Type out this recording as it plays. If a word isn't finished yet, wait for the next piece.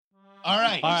All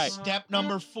right. All right. Step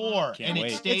number 4. Can't and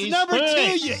wait. it stays. It's number 2,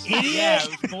 you idiot. Yeah,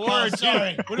 4 Oh, or 2.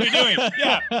 sorry. What are we doing?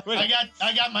 Yeah.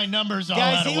 I got my numbers all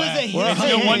Guys, out of he was whack. a hit.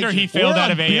 It's no wonder he failed We're out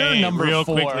on of beer AA number real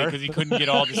 4. quickly because he couldn't get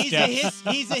all the He's a steps.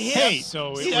 hit. He's a hit. Hey,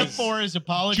 So it step was 4 is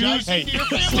apologizing Hey. to your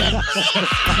family.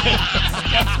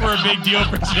 steps were a big deal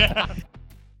for Jeff.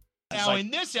 Now,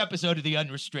 in this episode of The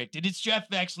Unrestricted, it's Jeff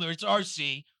Vexler, it's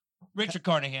RC, Richard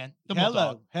Carnahan, the Hello.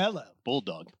 Bulldog. Hello.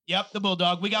 Bulldog. Yep, the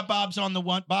Bulldog. We got Bob on the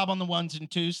ones and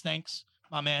twos. Thanks,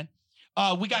 my man.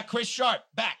 We got Chris Sharp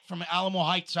back from Alamo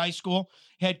Heights High School,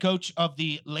 head coach of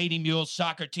the Lady Mules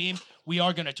soccer team. We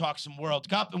are going to talk some World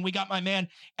Cup. And we got my man,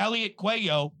 Elliot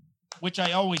Cuello, which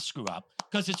I always screw up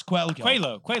because it's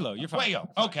Cuello. Quelo, you're fine. Cuello,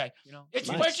 okay. You know, It's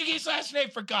a Nice. Portuguese last name,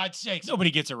 for God's sakes. nobody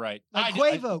gets it right. Like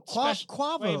I- Quavo. special-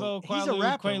 Quavo. He's a Quaalude,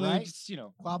 rapper, Quaalude, right? just, you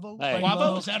know. Quavo. Hey.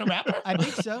 Quavo, is that a rapper? I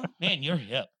think so. Man, you're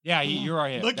hip. Yeah, you're our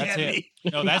hit. Look That's at it. me.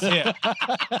 No, that's it.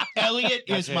 Elliot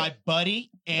That's is it. my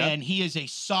buddy, and he is a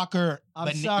soccer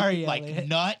I'm sorry, like Elliot.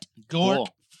 nut, dork, Cool.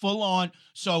 full on.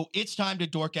 So it's time to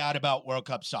dork out about World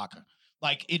Cup soccer.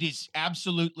 Like, it is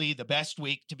absolutely the best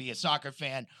week to be a soccer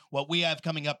fan. What we have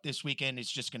coming up this weekend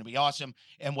is just going to be awesome.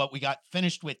 And what we got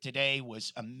finished with today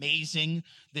was amazing.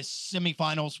 The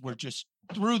semifinals were just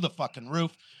through the fucking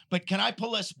roof. But can I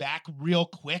pull us back real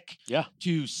quick Yeah.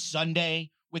 to Sunday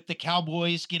with the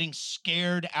Cowboys getting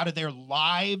scared out of their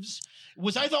lives?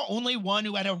 Was I the only one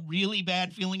who had a really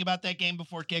bad feeling about that game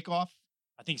before kickoff?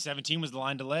 I think 17 was the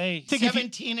line delay. Think if you-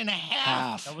 17 and a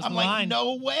half. That was I'm the like, line.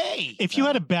 no way. If you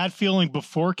had a bad feeling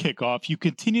before kickoff, you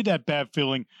continue that bad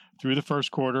feeling through the first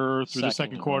quarter, through the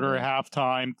Second second quarter, quarter.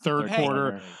 halftime, third Hey.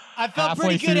 quarter, I felt halfway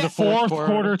pretty through good. the fourth quarter.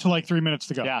 quarter to like 3 minutes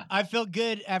to go. Yeah. I felt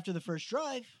good after the first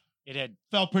drive, It had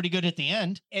Felt pretty good at the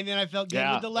end, and then I felt good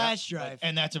Yeah. with the last drive.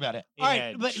 and that's about it. it All right,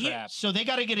 had but here- traps. So they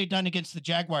got to get it done against the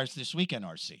Jaguars this weekend,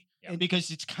 RC. Yeah.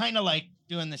 Because it's kind of like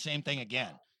doing the same thing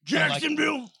again.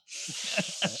 Jacksonville.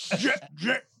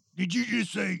 Did you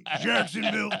just say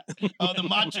Jacksonville? Oh, the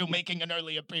Macho making an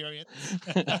early appearance.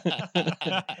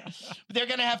 But they're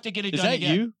going to have to get it Is done that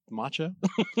again. you, Macho?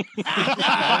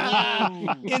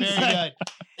 Very Inside,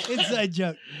 good. inside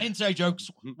joke. Inside jokes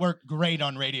work great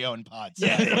on radio and pods.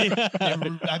 Yeah.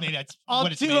 I mean, that's All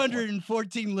what it's made for.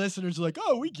 214 listeners are like,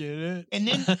 oh, we get it. And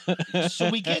then, so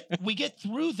we get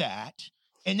through that,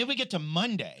 and then we get to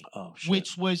Monday, Oh, shit.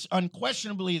 which was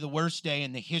unquestionably the worst day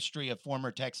in the history of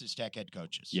former Texas Tech head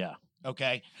coaches. Yeah.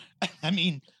 Okay. I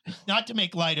mean, not to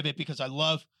make light of it because I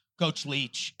love Coach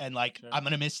Leach and like, Sure. I'm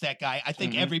going to miss that guy. I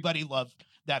think Mhm. everybody loved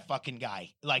that fucking guy.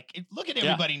 Like, look at Yeah.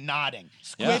 everybody nodding.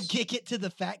 Squid Yeah. kick it to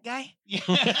the fat guy? the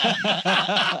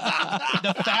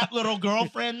fat little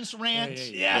girlfriends rant.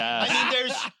 Yeah. I mean,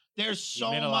 there's He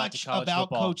so meant a lot to much college about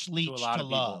football Coach to a Leach lot to of people.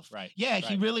 love. Right. Yeah,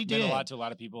 he right. really Meant did. a lot to a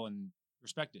lot of people and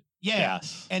respected. Yeah.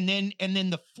 Yes. And then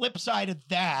the flip side of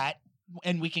that,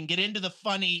 and we can get into the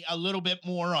funny a little bit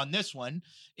more on this one,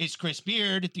 is Chris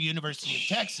Beard at the University of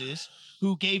Texas,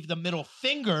 who gave the middle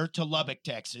finger to Lubbock,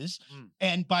 Texas. Mm.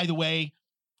 And by the way,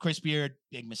 Chris Beard,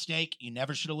 big mistake. You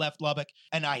never should have left Lubbock.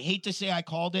 And I hate to say I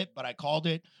called it, but I called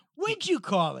it. What'd you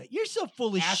call it? You're so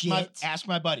full of Ask shit.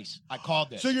 my buddies. I called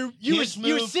this. So you were His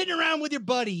you were move- sitting around with your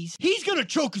buddies. He's gonna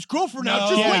choke his girlfriend No, out.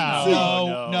 Just wait yeah. and see.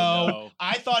 no.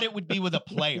 I thought it would be with a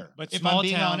player. But if small I'm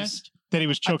being towns- honest. That he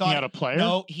was I choking thought- out a player?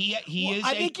 No, he Well, is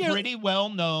I a think you're- pretty well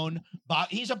known.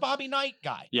 He's a Bobby Knight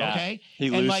guy. Yeah. Okay. He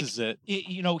And, like, loses it.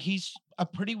 He's a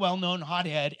pretty well known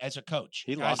hothead as a coach.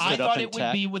 He Guys, lost I it up thought in it would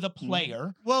Tech. be with a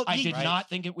player. Well, I did Right. not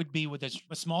think it would be with his.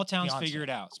 But small towns Fiance. figure it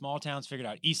out. Small towns figured it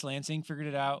out. East Lansing figured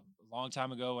it out a long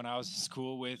time ago when I was in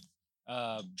school with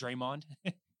Draymond.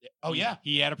 Oh yeah,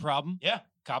 He had a problem. yeah.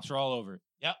 Cops were all over it.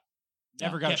 Yep.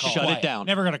 Never Yeah, got a call. Shut quiet. it down.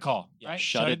 Never got a call. Yeah, Right?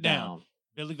 Shut it down.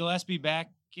 Billy Gillespie back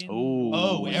in. Ooh.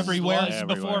 Oh, was- everywhere. was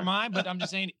before Everywhere. mine, but I'm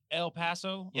just saying El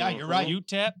Paso. Yeah, you're right.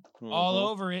 UTEP, all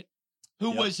Mhm. over it. Who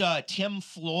Yep. was Tim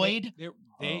Floyd? They,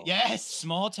 Oh. Yes.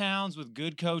 Small towns with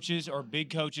good coaches or big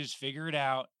coaches figure it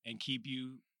out and keep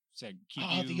you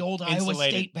Oh, the old Iowa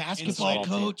insulated. State basketball Insulated.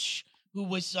 coach who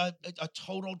was a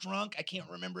total drunk. I can't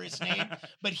remember his name,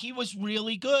 but he was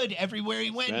really good everywhere he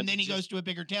went. And That's then he just- goes to a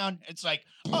bigger town. It's like,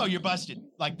 oh, you're busted.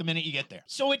 Like the minute you get there.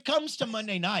 So it comes to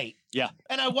Monday night. Yeah.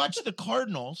 And I watch the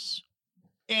Cardinals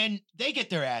and they get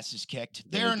their asses kicked.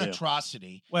 They're They an do.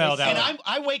 atrocity. Well, that And was-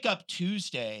 I wake up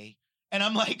Tuesday and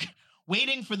I'm like,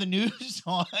 waiting for the news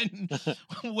on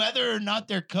whether or not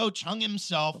their coach hung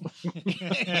himself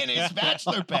in his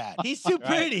bachelor pad. He's too Right.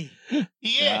 pretty.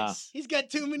 He Yeah. is. He's got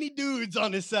too many dudes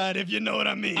on his side, if you know what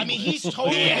I mean. I mean, he's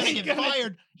totally Yeah. going to get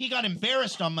fired. He got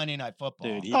embarrassed on Monday Night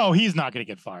Football. Dude, Oh, he's not going to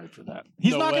get fired for that.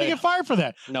 He's No not going way. to get fired for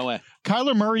that. no way.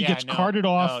 Kyler Murray Yeah, gets no. carted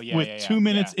off No, yeah, with yeah, 2 yeah,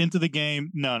 minutes yeah. into the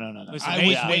game. No. Listen, I they,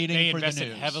 was they- waiting they for the invested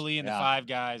news. heavily in the Yeah. 5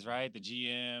 guys, right? The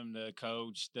GM, the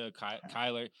coach, the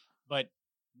Kyler, but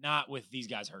not with these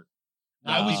guys hurt.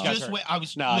 I Not with was these guys just, hurt. I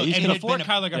was, No, look, he's it And had before been a-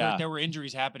 Kyler got yeah. hurt, there were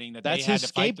injuries happening that That's they had his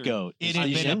to fight through. scapegoat. It is had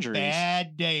these been injuries. a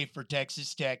bad day for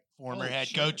Texas Tech former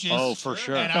head coaches. Oh, for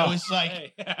sure. And I was like,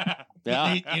 Hey.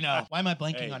 Yeah. you know, why am I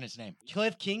blanking Hey. on his name?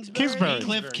 Cliff Kingsbury. Kingsbury.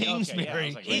 Cliff Okay, yeah, I was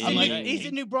Kingsbury. like, He's, I'm a like, new, hey, he's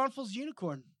a new Braunfels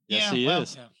unicorn. Yes, Yeah, he well,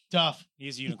 is. Tough.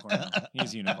 He's a unicorn.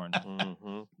 He's a unicorn.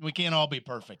 Mhm. We can't all be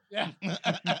perfect. Yeah.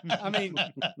 I mean,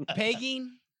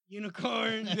 pegging,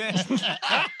 unicorn.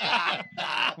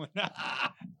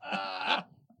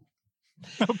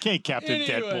 Okay, Captain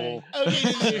Anyway.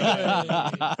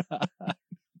 Deadpool. Okay.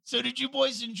 So did you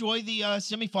boys enjoy the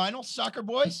semifinals, soccer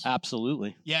boys?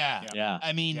 Absolutely. Yeah. Yeah.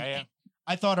 I mean, Yeah.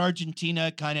 I thought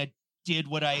Argentina kind of did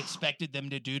what I expected them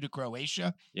to do to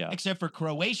Croatia, Yeah. except for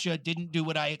Croatia didn't do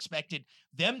what I expected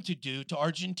them to do to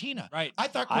Argentina. Right. I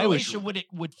thought I was- Croatia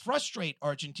would frustrate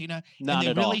Argentina, Not and they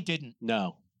at really all. didn't.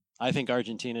 No. I think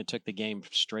Argentina took the game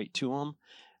straight to them,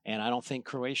 and I don't think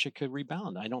Croatia could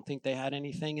rebound. I don't think they had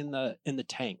anything in the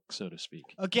tank, so to speak.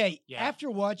 Okay, Yeah. after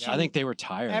watching, I think they were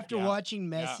tired. after Yeah.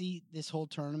 watching Yeah. Messi this whole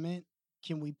tournament,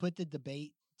 can we put the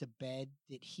debate to bed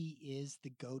that he is the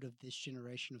GOAT of this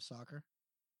generation of soccer?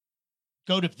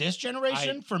 Goat of this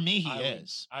generation, for me, he I would-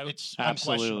 is. I would- It's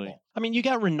Absolutely. unquestionable. I mean, you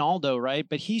got Ronaldo, right?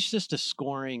 But he's just a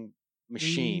scoring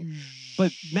machine.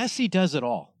 But Messi does it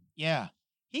all. Yeah.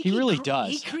 He really He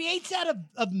does. creates out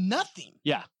of nothing.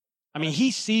 Yeah. I mean,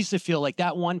 he sees the field like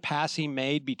that one pass he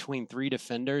made between 3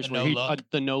 defenders, The where no he look.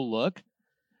 the no look.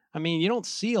 I mean, you don't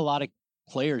see a lot of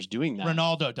players doing that.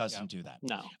 Ronaldo doesn't do that.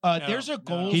 No, No, There's a no.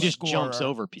 goal he just scorer. jumps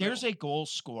over people. There's a goal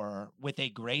scorer with a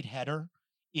great header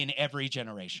in every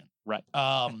generation. Right.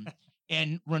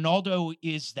 And Ronaldo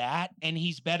is that, and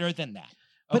he's better than that.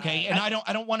 But Okay. And I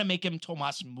don't want to make him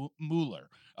Thomas Mueller.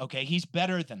 Okay. He's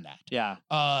better than that. Yeah,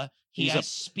 He He's has a-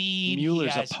 speed. he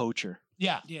Mueller's has- a poacher.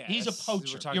 Yeah. Yeah. He's a that's-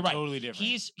 poacher. We're talking You're right. totally different.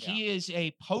 He is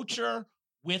a poacher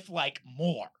with like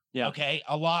more. Yeah. Okay.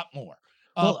 A lot more.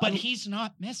 Well, But I mean- he's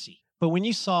not Messi. But when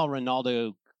you saw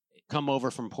Ronaldo come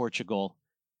over from Portugal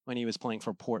when he was playing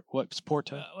for Porto?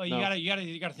 Well, No. you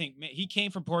gotta think. He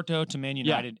came from Porto to Man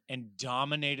United and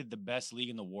dominated the best league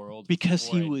in the world Because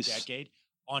for he a was- decade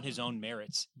on his own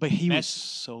merits. But he was Messi-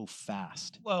 so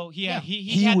fast. Well, Yeah.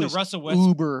 he had the was Russell West.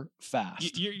 uber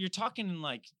fast. You're talking in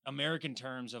like American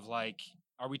terms of like,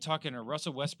 are we talking a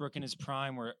Russell Westbrook in his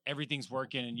prime where everything's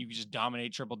working and you can just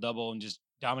dominate triple double and just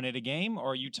dominate a game,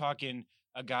 or are you talking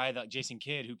a guy like Jason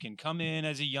Kidd who can come in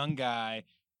as a young guy,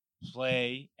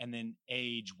 play, and then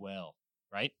age well,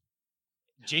 right?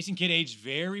 Jason Kidd aged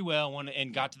very well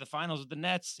and got to the finals with the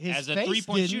Nets His as a face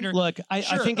 3-point didn't. shooter. Look, I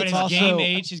Sure, think but it's his also game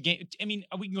age, his game. I mean,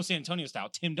 we can go San Antonio style.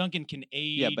 Tim Duncan can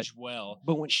age Yeah, but- well.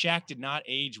 But when Shaq did not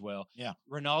age well. Yeah.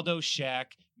 Ronaldo, Shaq,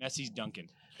 Messi's Duncan.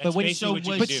 But That's when- basically So what you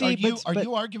was, but do. see, are but-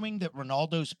 you arguing that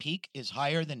Ronaldo's peak is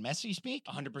higher than Messi's peak?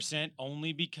 100%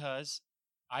 only because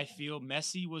I feel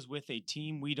Messi was with a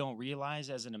team we don't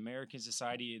realize as an American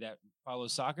society that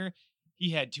follows soccer. He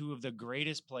had 2 of the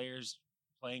greatest players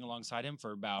playing alongside him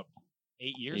for about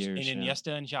 8 years, Years, in yeah.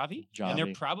 Iniesta and Xavi. And they're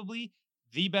Xavi. probably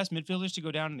the best midfielders to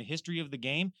go down in the history of the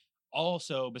game.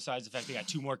 Also, besides the fact they got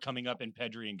 2 more coming up in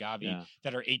Pedri and Gavi Yeah.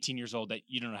 that are 18 years old that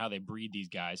you don't know how they breed these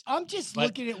guys. I'm just But-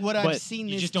 looking at what but I've seen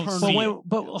you this just don't tournament. see But, it.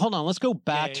 but hold on, let's go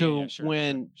back to Sure,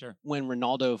 when sure. when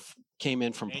Ronaldo came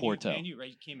in from Man U- Porto. Man U, right?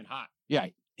 He came in hot. Yeah,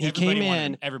 he Everybody came wanted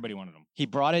in. him. Everybody wanted him. He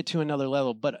brought it to another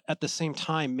level, but at the same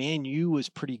time, Man U was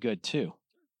pretty good too.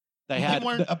 They had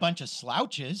weren't a bunch of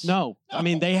slouches. no, I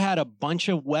mean No. they had a bunch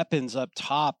of weapons up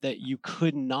top that you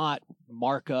could not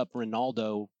mark up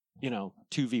Ronaldo,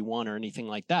 2v1 or anything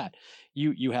like that.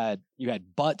 You had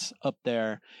Butts up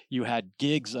there, you had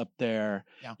Giggs up there,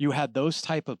 Yeah. you had those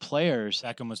type of players.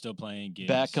 Beckham was still playing. Giggs,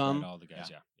 Beckham. right, all the guys.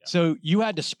 Yeah. So you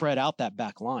had to spread out that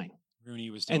back line.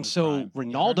 Rooney was still in And his so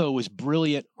prime. Ronaldo was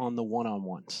brilliant on the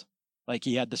one-on-ones. Like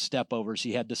he had the step overs,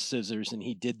 he had the scissors, and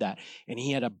he did that. And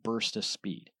he had a burst of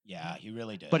speed. Yeah, he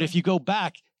really did. But if you go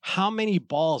back, how many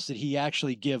balls did he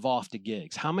actually give off to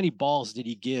Giggs? How many balls did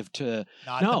he give to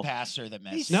not no. the passer that Messi.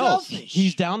 He's No, selfish.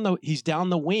 he's down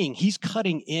the wing. He's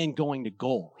cutting in going to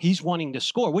goal. He's wanting to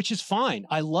score, which is fine.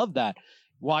 I love that.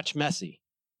 Watch Messi.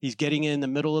 He's getting in the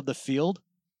middle of the field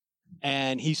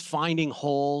and he's finding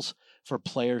holes for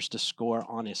players to score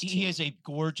on his team. He is a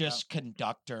gorgeous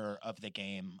conductor of the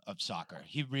game of soccer.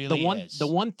 He really is. The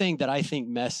one thing that I think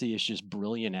Messi is just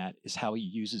brilliant at is how he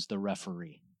uses the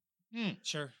referee.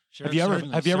 Sure. Have you ever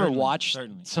certainly, watched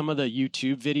certainly. some of the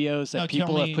YouTube videos that No, tell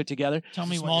people have me- put together? Tell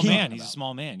He's me a what small you're man. talking He's a about.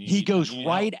 small man. He goes you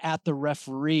right at the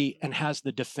referee and has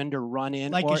the defender run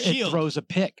in, Like a or it shield. throws a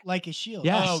pick. Like a shield.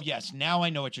 Yes. Oh yes, now I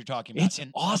know what you're talking about. It's And-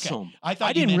 okay, awesome. I thought I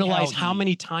you didn't meant realize how he-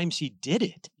 many times he did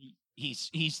it.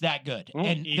 he's that good. Mm.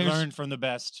 And He there's learned from the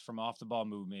best from off the ball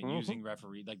movement, Mhm. using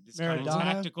referee like this kind of Maradona?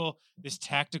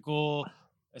 tactical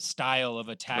style of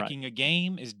attacking a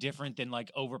game is different than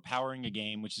like overpowering a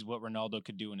game, which is what Ronaldo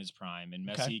could do in his prime, and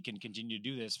Okay. Messi can continue to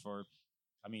do this for.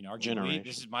 I mean, arguably, Generation.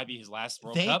 this might be his last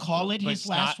World they Cup. call it but his it's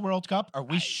last not- World Cup. Are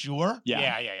we I- sure?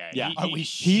 Yeah. Yeah. Are we he's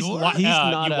sure? li- he's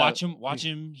not you a- watch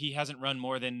him. He hasn't run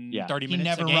more than Yeah. 30 He minutes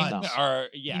never a game. runs. Or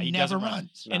yeah, he he never doesn't run.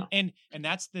 runs. No. And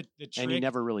that's the trick. And he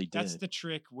never really did. That's the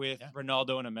trick with Yeah.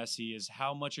 Ronaldo and a Messi is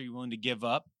how much are you willing to give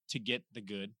up to get the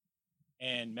good?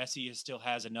 And Messi still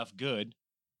has enough good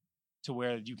to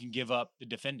where you can give up the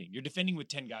defending. You're defending with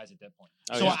 10 guys at that point.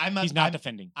 Oh, so yeah. He's not I'm,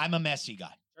 defending. I'm a messy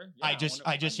guy. Sure. I Yeah, just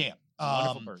wonderful. am. He's a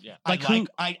wonderful Um, bird, yeah. Like I who-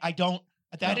 I don't.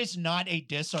 That No. is not a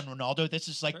diss on Ronaldo. This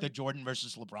is like Sure. the Jordan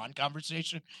versus LeBron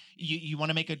conversation. You want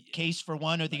to make a case for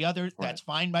one or the other? That's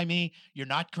fine by me. You're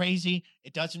not crazy.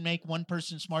 It doesn't make one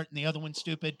person smart and the other one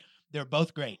stupid. They're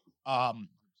both great.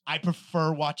 I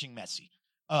prefer watching Messi.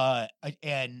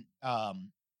 And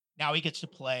now he gets to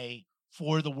play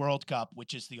for the World Cup,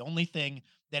 which is the only thing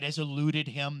that has eluded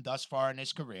him thus far in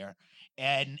his career.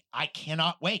 And I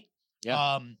cannot wait.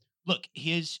 Yeah. Look,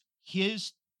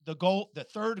 the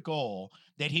third goal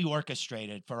that he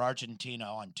orchestrated for Argentina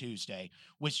on Tuesday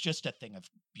was just a thing of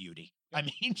beauty. I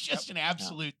mean, just an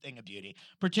absolute thing of beauty,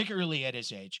 particularly at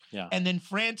his age. Yeah. And then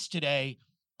France today,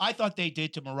 I thought they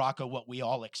did to Morocco what we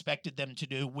all expected them to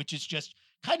do, which is just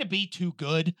kind of be too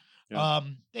good. Yeah.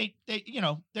 They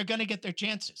they're going to get their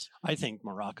chances. I think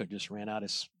Morocco just ran out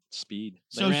of speed.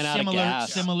 They So ran out of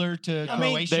gas. similar to I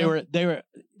mean, Croatia. They were.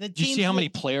 The Did you see teams how that- many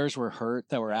players were hurt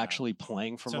that were actually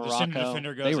playing for So the Morocco? center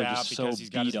defender They goes were out just because so he's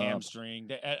got his beat up. hamstring.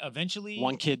 Eventually,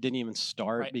 One kid didn't even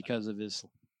start Right. because of his.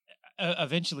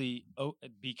 eventually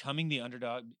becoming the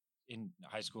underdog in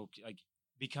high school, like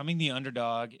becoming the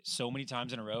underdog so many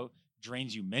times in a row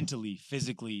drains you mentally,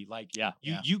 physically. Like Yeah.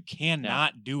 you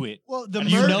cannot do it. Well, the And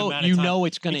a You certain murder. know, amount of you time, know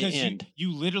it's going to because end.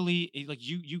 you literally like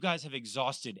you guys have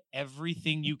exhausted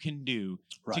everything you can do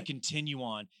to Right. continue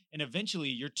on, and eventually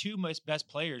your two most best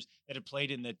players that have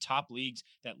played in the top leagues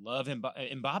that love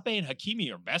Mbappe and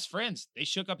Hakimi are best friends. They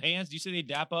shook up hands. You say they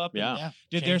dap up, and Yeah.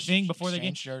 did their thing before the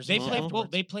game. Exchange jerseys They play Mhm. well,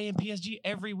 they play in PSG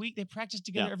every week. They practice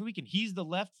together Yeah. every week, and he's the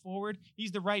left forward.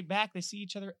 He's the right back. They see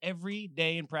each other every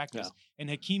day in practice. And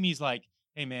Hakimi's like,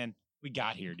 "Hey man, we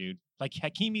got here, dude." Like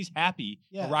Hakimi's happy.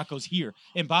 Yeah. Morocco's here.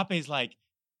 Mbappe's like,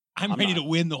 I'm I'm ready not. to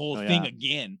win the whole Oh, thing yeah.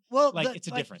 again. Well, Like it's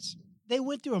a difference. They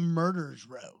went through a murderer's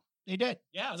row. They did.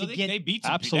 Yeah, to no, get- they beat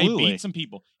some people. Absolutely. They beat some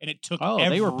people, and it took. Oh,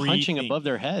 they were punching everything. above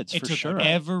their heads It for took sure.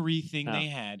 everything Yeah. they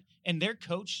had, and their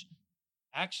coach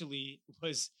actually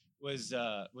was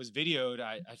videoed.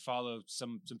 I follow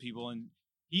some people, and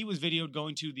he was videoed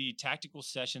going to the tactical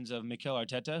sessions of Mikel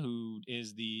Arteta, who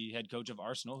is the head coach of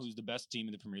Arsenal, who's the best team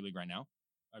in the Premier League right now,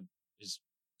 is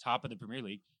top of the Premier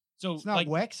League. So It's not like,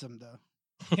 Wexham though.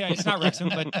 yeah, it's not Wrexham,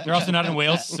 but they're also not in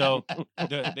Wales, so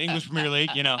the English Premier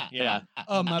League, Yeah.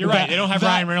 Oh my You're right. They don't have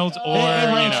Ryan Reynolds or It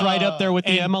you ranks know, right up there with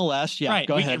the and- MLS. Yeah, right.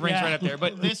 go It ahead. ranks right up there.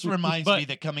 But This reminds but- me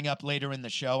that coming up later in the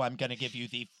show, I'm going to give you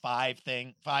the five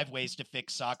ways to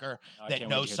fix soccer I that can't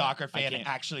no wait to hear soccer I fan can't.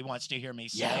 actually wants to hear me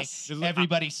say. Yes.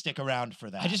 Everybody stick around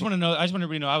for that. I just want to know. I just want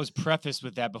everybody to know I was prefaced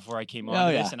with that before I came on Oh,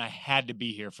 to yeah. this, and I had to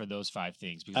be here for those 5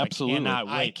 things because Absolutely. I cannot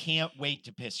I wait. can't wait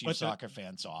to piss you But soccer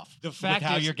fans off. the with fact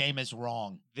how is- your game is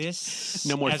wrong. This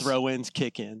No more as, throw-ins,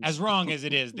 kick-ins. As wrong as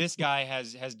it is, this guy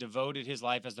has devoted his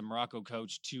life as the Morocco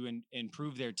coach to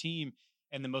improve their team.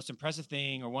 And the most impressive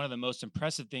thing, or one of the most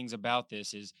impressive things about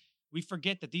this, is we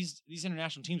forget that these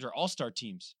international teams are all-star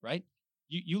teams, right?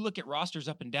 You look at rosters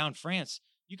up and down France.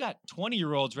 You got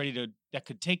 20-year-olds that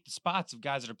could take the spots of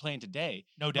guys that are playing today.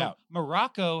 No doubt.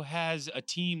 Morocco has a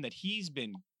team that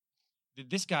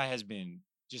this guy has been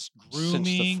just Since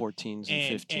the grooming 14s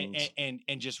and 15s.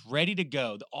 and just ready to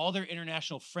go. All their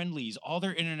international friendlies, all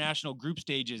their international group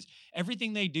stages,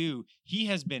 everything they do, he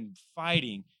has been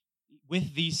fighting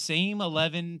with these same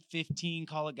 11, 15,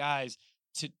 call it guys,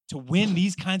 to win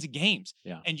these kinds of games.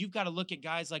 Yeah. And you've got to look at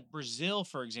guys like Brazil,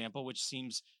 for example, which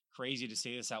seems crazy to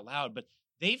say this out loud, but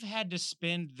they've had to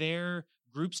spend their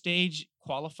group stage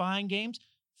qualifying games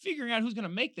figuring out who's going to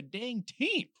make the dang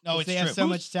team. No, 'Cause it's they true. have so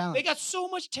much talent. They got so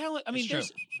much talent. I mean, true.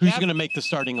 there's Who's Gav- going to make the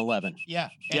starting 11? Yeah.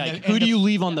 Yeah, And the- who and do the- you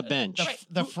leave on the bench? Right.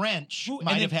 The French who- and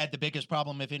might then- have had the biggest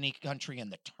problem of any country in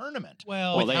the tournament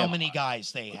Well, with they how have- many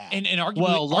guys they had. and arguably,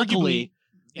 Well, luckily,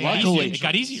 it got luckily- easier. It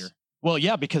got easier. Well,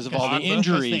 yeah, because of all the Pogba, 'cause they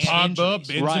injuries. had Pogba,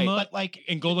 injuries. Right. Benzema, But like,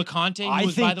 N'Golo Kante, I who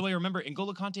was, by think- the way, remember,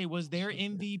 N'Golo Kante was their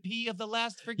MVP of the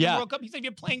last freaking Yeah. World Cup. He's not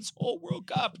even playing this whole World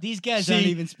Cup. These guys See- aren't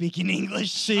even speaking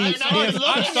English. See, I'm not even if- looking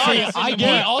I'm at sorry. this I anymore. get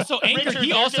He it. also anchored. Richard, He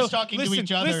they're also just talking to listen,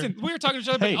 each other. Listen, we were talking to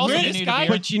each other, Hey, but also we're this in a guy. beer.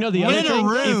 But you know the We're other in a thing,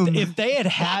 room. if they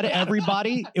had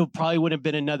everybody, it probably would have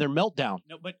been another meltdown.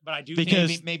 No, but I do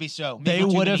Because maybe so. Maybe They too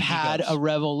would many have had egos. a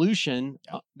revolution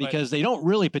Yeah, because they don't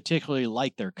really particularly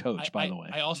like their coach, by the way.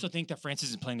 I also think that France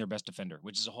isn't playing their best defender,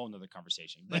 which is a whole nother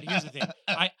conversation. But here's the thing: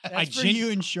 I That's for gen- you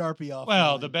and Sharpie off.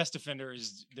 Well, the best defender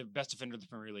is the best defender of the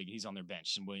Premier League. He's on their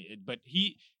bench, but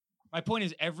he. My point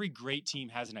is, every great team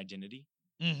has an identity,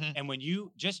 Mhm. and when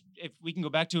you just, if we can go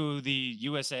back to the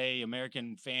USA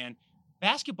American fan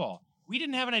basketball, we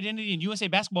didn't have an identity in USA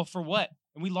basketball for what,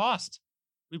 and we lost.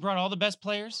 We brought all the best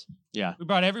players. Yeah. We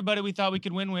brought everybody we thought we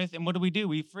could win with, and what do?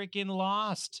 We freaking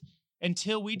lost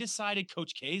until we decided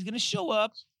Coach K is going to show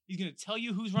up. He's going to tell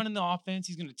you who's running the offense.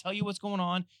 He's going to tell you what's going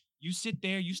on. You sit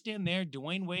there, you stand there.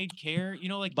 Dwayne Wade, care,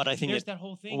 like. But I think there's that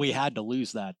whole thing. we had to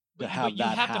lose that to But have you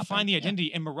that have happen. to find the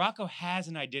identity, and Morocco has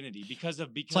an identity because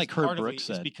like Herb part of Brooks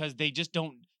it is said. because they just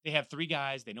don't. They have three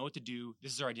guys. They know what to do.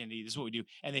 This is our identity. This is what we do,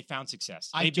 and they found success.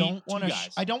 I They beat don't two want to.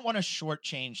 guys. I don't want to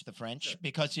shortchange the French Sure.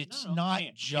 because it's No, not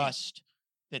can't. just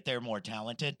that they're more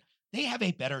talented. They have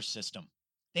a better system.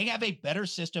 They have a better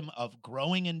system of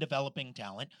growing and developing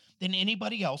talent than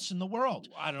anybody else in the world.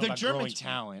 I don't know The about growing Germans-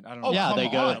 talent. I don't Oh, know. Yeah, about they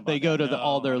that. go- I don't know they about go that. to the-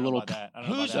 all No, their I don't know little- about that. I don't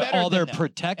know Who's about that. better all their than them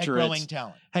at growing protectorates.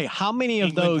 talent? Hey, how many of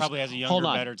England those? probably has a younger, hold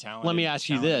on. better talent. Let me ask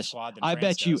you this. Squad than I France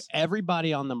bet you does.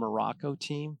 everybody on the Morocco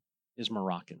team is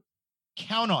Moroccan,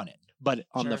 Count on it. but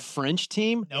on the Sure. French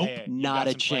team, Nope. Yeah, you not got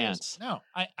a some players. chance. No.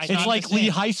 I It's not like the Lee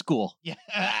same. High School.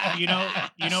 Yeah. you know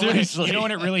when Seriously. it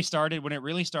really started. When it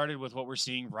really started with what we're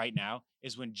seeing right now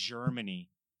is when Germany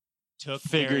took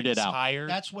Figured their it out. entire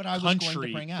That's what I was going country,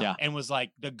 to bring out. Yeah. and was like,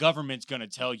 the government's going to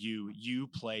tell you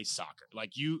play soccer,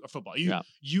 like football. Yeah.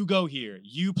 You go here,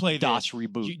 you play this. DOS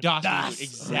reboot. DOS Das. reboot,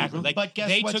 exactly. Mhm. Like, But guess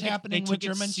they what's took it- happening they with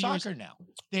took it German serious- soccer now?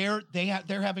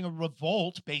 They're having a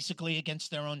revolt basically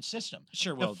against their own system.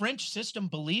 Sure, The well, French system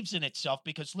believes in itself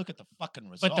because look at the fucking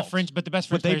results. but the best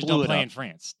But French they players blew don't it play up. in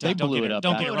France. They Don't blew get it up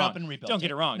Don't back get it blew it wrong. up and rebuilt Don't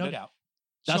get it wrong. No The- doubt.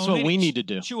 That's what we need to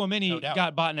do. Chouameni No doubt.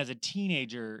 got bought in as a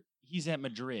teenager. He's at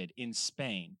Madrid in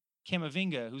Spain.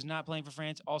 Camavinga, who's not playing for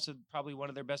France, also probably one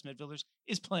of their best midfielders,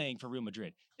 is playing for Real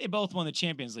Madrid. They both won the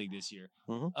Champions League this year.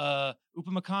 Mhm.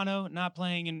 Upamecano not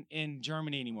playing in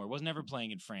Germany anymore. Was never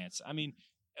playing in France. I mean,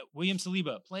 William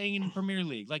Saliba playing in Premier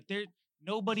League. Like there,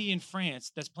 nobody in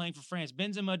France that's playing for France.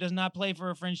 Benzema does not play for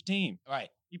a French team. Right.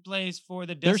 He plays for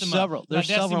the There's Decima. several. La There's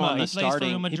several Decima. on the He plays for Real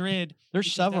starting. Madrid. There's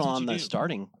because that's several what on you the do.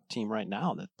 starting team right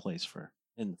now that plays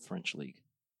in the French league.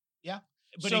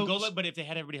 But So- N'Golo, but if they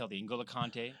had everybody healthy, N'Golo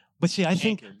Kante. But see, I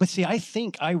think. Anchored. But see, I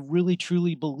think I really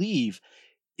truly believe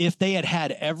if they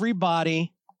had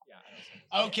everybody. Yeah,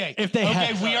 I don't Okay. If they okay,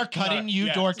 had- we are cutting Sorry. you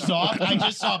Yeah, dorks sorry. off. I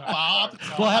just saw Bob.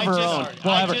 We'll have I our just, own.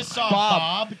 We'll I have our- just saw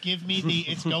Bob. Bob give me the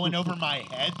 "it's going over my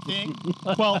head" thing.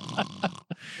 Well,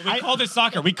 We called it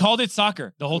soccer. We called it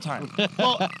soccer the whole time.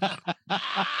 well,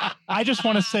 I just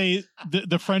want to say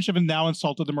the French have now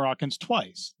insulted the Moroccans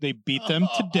twice. They beat them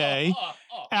today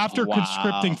after Wow.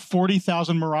 conscripting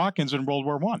 40,000 Moroccans in World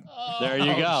War One. There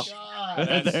you go.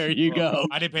 God. There you go.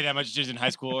 I didn't pay that much attention in high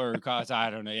school or college. I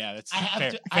don't know. Yeah, that's I have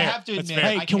fair. to- I fair. have to That's admit,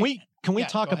 fair. Hey, I can can't- we yeah,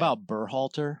 talk go ahead. about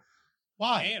Berhalter?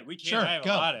 Why? Man, we can't. Sure, I have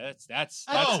go. a lot of that's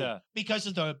Oh, because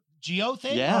of the Geo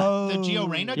thing? Yeah. The Geo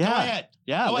Reyna? Go Yeah. ahead.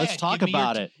 Yeah, Go let's ahead. talk Give me your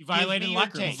about t- it. he violated Give me the your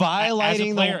locker room. take.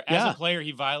 Violating as the a player,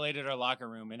 he violated our locker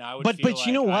room, and I would. But feel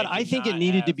you know like what? I did think it not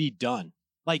needed to have- be done.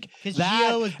 Like Because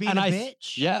that. Gio was being and a I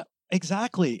bitch. Yeah,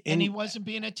 exactly. And he wasn't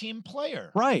being a team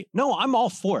player. Right. No, I'm all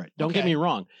for it. Don't get Okay. me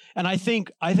wrong. And I think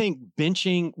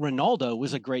benching Ronaldo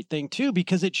was a great thing too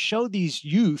because it showed these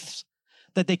youths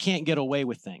that they can't get away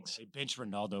with things. They bench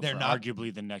Ronaldo They're for not-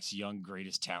 arguably the next young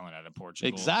greatest talent out of Portugal.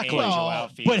 Exactly. and Well, Joao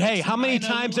But Felix hey, how and many And a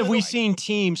times have we little- seen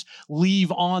teams leave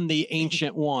on the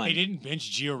ancient one? They didn't bench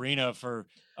Gio Reyna for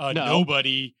No.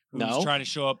 nobody who's No. trying to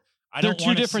show up. I They're don't two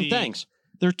wanna different see- things.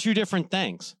 They're two different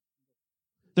things.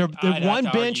 They're I'd have one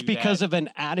to bench argue because that- of an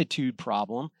attitude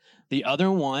problem. The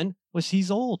other one was he's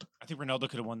old. I think Ronaldo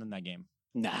could have won in that game.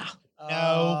 Nah.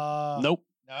 No. Nope.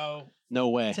 No. No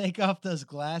way. Take off those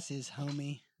glasses,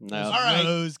 homie. No. All right.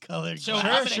 Rose-colored So glasses.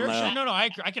 I'm Sure, gonna- sure, No. sure. No,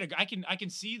 I can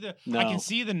see the I No. can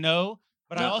see the no,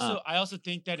 But I also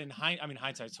think that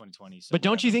hindsight's 2020. So But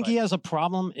don't you whatever, think he but- has a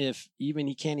problem if even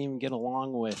he can't even get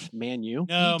along with Man U?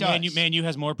 No, He does. Man U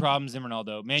has more problems than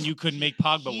Ronaldo. Man U couldn't make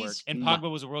Pogba work, He's- and No. Pogba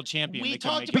was a world champion. We They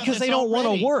couldn't talked make it about work. Because this they don't want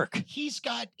already. to work. He's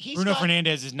got Bruno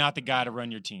Fernandez is not the guy to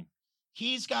run your team.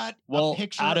 He's got Well, a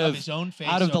picture out of of- his own face.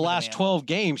 Out of the over last man. 12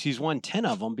 games, he's won 10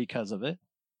 of them because of it.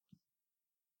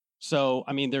 So,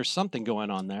 I mean, there's something going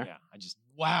on there. Yeah, I just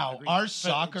Wow, agree. our But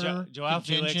soccer Joao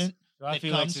Felix, contingent, Joao that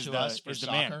Felix comes is to the, us for is the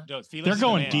man. soccer. No, Felix They're is the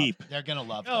going man. deep. they're gonna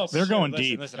love No, this. They're sure, going listen,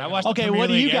 deep. Listen, They're I gonna watched love the Okay, Premier what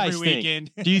do you League guys every think?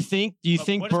 weekend. Do you think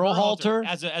But what is Berhalter?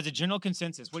 as a general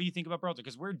consensus? What do you think about Berhalter?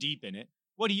 Because we're deep in it.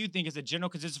 What do you think is a general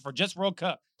consensus for just World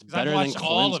Cup? Because I've Better than watched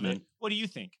all of it. Klinsmann. What do you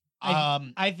think?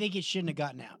 I think it shouldn't have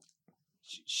gotten out.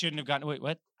 Shouldn't have gotten. Wait,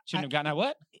 what? Shouldn't have gotten out.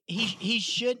 What? He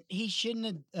shouldn't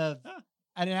have. Huh.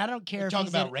 I mean, I don't care We're if talking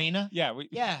he's about at, Reina. Yeah.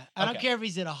 yeah, I don't Okay. care if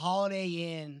he's at a Holiday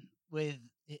Inn with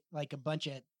like a bunch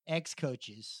of ex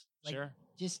coaches. Like, Sure.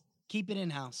 just keep it in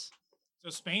house. So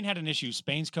Spain had an issue.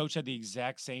 Spain's coach had the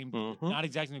exact same, Mhm. not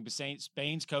exactly, but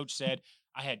Spain's coach said,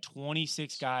 I had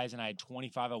 26 guys and I had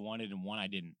 25 I wanted and one I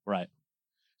didn't. Right.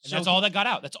 And So that's all that got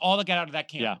out. That's all that got out of that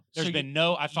camp. Yeah. There's So been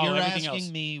no, I follow You're everything asking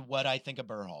else. me what I think of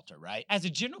Berhalter, right? As a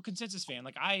general consensus fan,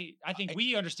 like I think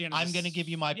we understand. I'm going to give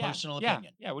you my yeah, personal yeah,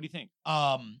 opinion. Yeah. What do you think?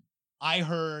 I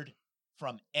heard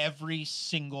from every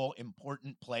single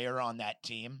important player on that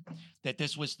team that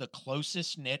this was the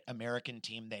closest knit American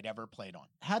team they'd ever played on.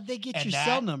 How'd they get And your that-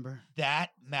 cell number?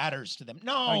 That matters to them.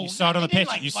 No, Oh, you saw it on the they didn't, pitch.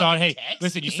 like, You saw it. fucking Hey, text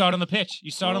listen, you me. saw it on the pitch.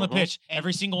 You saw it on the Mhm. pitch. And-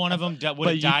 Every single one of them would But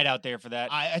have you- died out there for that.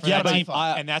 That's for Yeah, that but team.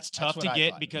 thought. And that's tough what to I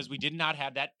get thought. because we did not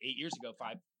have that 8 years ago.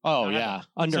 Oh, Not yeah. ever.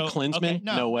 Under So, Klinsmann? okay.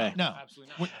 No way. No.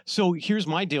 Absolutely not. So here's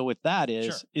my deal with that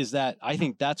Sure. is that I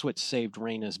think that's what saved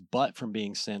Reina's butt from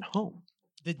being sent home.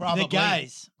 The Probably.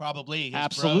 guys. Probably. his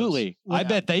Absolutely. bros. I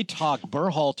bet they talked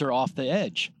Berhalter off the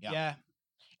edge. Yeah. Yeah.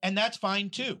 And that's fine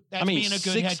too. That's mean, being a good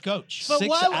 6 head coach. But why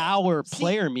would- 6-hour see,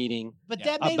 player meeting But Yeah.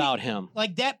 that made about me, him.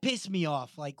 like that pissed me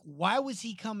off. Like, why was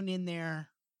he coming in there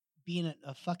being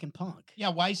a fucking punk? Yeah,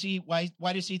 why is he? Why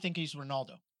does he think he's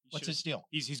Ronaldo? What's his deal?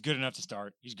 He's good enough to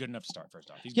start. He's good enough to start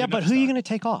first off. He's Yeah, good but enough who are you start. going to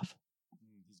take off?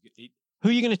 He's good. He- Who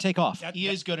are you going to take off? that- He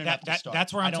is good that- enough to that- start.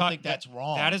 That's where I I'm don't talking. think that's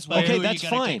wrong. That is But where- who Okay, are that's you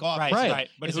gonna fine. Take off Right, is Right. right.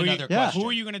 But is who, another yeah. question. who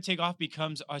are you going to take off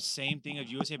becomes a same thing of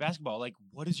USA basketball. Like,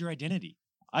 what is your identity?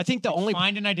 I think the Like, only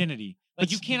find an identity. Like,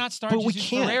 But you s- cannot start but we Jesus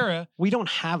can't. Ferreira. we don't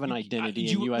have an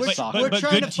identity in U.S. we're- soccer. we're But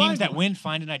trying good to teams find that one. win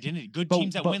find an identity. Good But-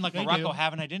 teams that but- win, like They Morocco, do.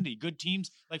 have an identity. Good teams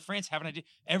like France have an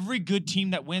identity. Every good team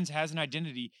that wins has an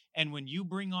identity. And when you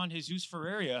bring on Jesus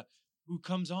Ferreira, who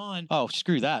comes on, Oh,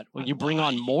 screw that. When you bring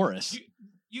on Morris,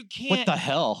 you can't what the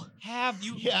hell? have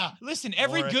you. Yeah. Listen,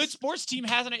 every Morris. good sports team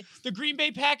has an. The Green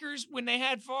Bay Packers, when they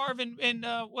had Favre and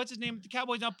what's his name, the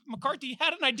Cowboys, McCarthy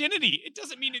had an identity. It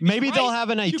doesn't mean it's Maybe right. they'll have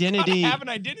an You gotta identity. have an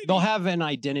identity. They'll have an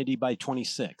identity by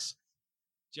 26.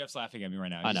 Jeff's laughing at me right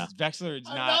now. I know. Vexler is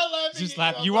I'm not. not laughing just at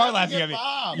laugh. I'm You are laughing at me.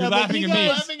 Bob. You're Yeah, but laughing you at me, guys-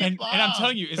 laughing at and I'm Bob.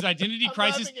 telling you, is identity I'm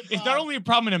crisis laughing at is not Bob. only a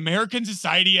problem in American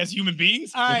society as human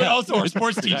beings, All right. but also our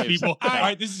sports teams Right. people. All All right.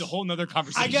 right, this is a whole nother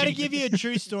conversation. I got to give you a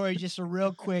true story, just a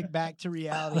real quick back to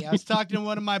reality. I was talking to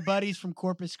one of my buddies from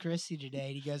Corpus Christi today,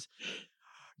 and he goes,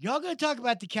 "Y'all gonna talk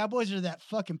about the Cowboys or that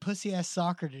fucking pussy ass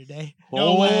soccer today?"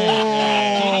 No way. Did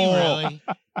he Oh, really?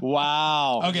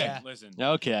 Wow. Okay. Yeah. Listen,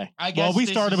 Okay. I guess Well, we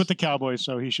this started is- with the Cowboys,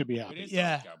 so he should be it happy. is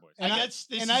Yeah. the Cowboys. And I I- guess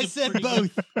this and is I a said pretty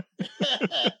both.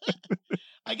 good-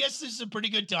 I guess this is a pretty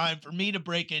good time for me to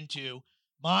break into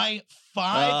my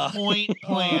 5-point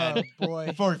plan Oh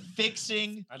boy. for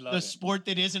fixing I love the it. sport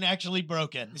that isn't actually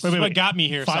broken. This Wait, is wait, what wait. got me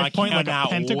here, so I 5-point like a cannot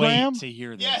pentagram? wait to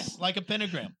hear this. Yes, like a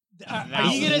pentagram. Are Now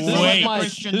you gonna This wait. is my,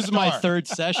 Christian this is my Star. third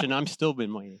session. I'm still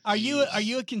been waiting. Are you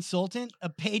a consultant? A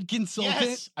paid consultant?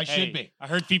 Yes, I Hey, should be. I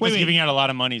heard FIFA's Wait. giving out a lot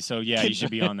of money, so yeah, you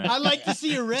should be on that. I'd like to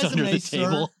see your It's under resume, the sir.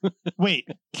 table. Wait,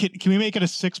 can we make it a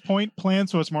 6-point plan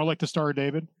so it's more like the Star of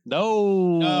David?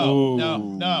 No.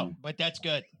 No, but that's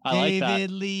good. I like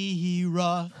David Lee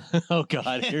Roth. that. Oh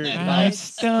God. Here it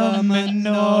Lights comes. the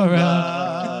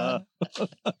menorah.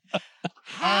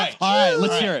 All right. All right,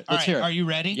 let's All hear it. All Let's hear it. Are you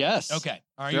ready? Yes. Okay.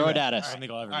 Are Throw you it ready? at I us. don't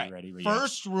think I'll ever All be right. ready. But yeah.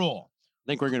 First rule.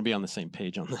 I think we're going to be on the same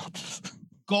page on this.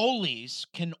 Goalies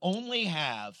can only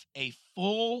have a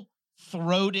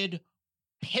full-throated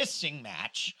pissing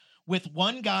match with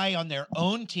one guy on their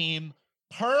own team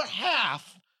per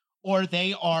half, or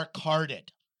they are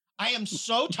carded. I am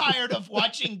so tired of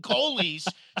watching goalies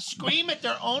scream at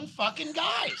their own fucking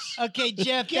guys. Okay,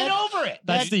 Jeff. Get over it.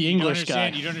 That's the You don't English guy.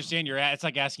 understand. You don't understand. It's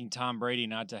like asking Tom Brady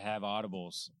not to have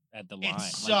audibles. at the line. It Like,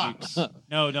 you- sucks.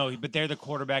 no, but they're the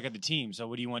quarterback of the team. So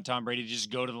what do you want Tom Brady to just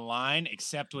go to the line,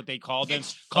 accept what they called him,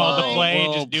 It's call the fine. play, and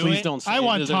Well, just do please it? don't say I it.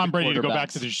 want They're the Tom Brady to go back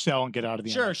to quarterbacks. the shell and get out of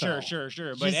the Sure, NFL.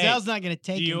 sure. But hey, Gisele's not going to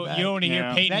take him you back. don't want to hear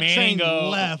Yeah. Peyton That Manning train go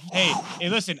left. Hey,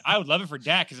 listen, I would love it for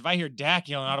Dak because if I hear Dak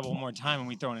yelling audible one more time and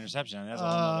we throw an interception, that's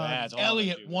all. That's all I'm gonna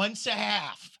Elliot, do. once a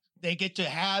half, they get to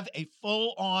have a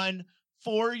full-on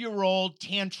 4-year-old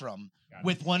tantrum Got it.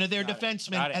 with one of their Got it.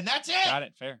 defensemen, Got it. and that's it. Got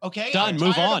it. Fair. Okay, Done. I'm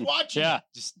Move tired of on. watching Yeah. it.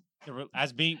 Just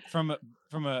as being from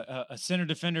a center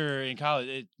defender in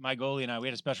college, my goalie and I, we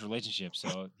had a special relationship,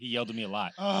 so he yelled at me a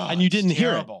lot. Oh, And you it's didn't hear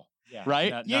it. terrible. Yeah,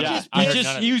 Right? None You're of it. just- I You heard just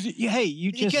none of it. hey,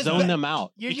 you just Because zone ba- them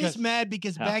out. You're Because- just mad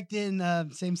because Yeah. back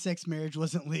then same-sex marriage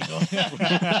wasn't legal.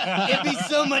 It'd be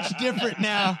so much different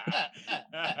now.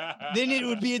 Then it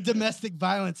would be a domestic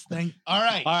violence thing. All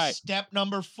right. All right. Step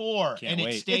number 4, Can't and it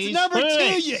wait. stays. It's number 2,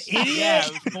 Wait. you Yeah, idiot.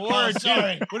 it was 4 Oh, or 2.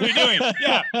 sorry. What are we doing?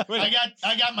 Yeah.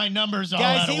 I got my numbers all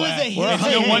Guys, out of he was whack. a hit. We're It's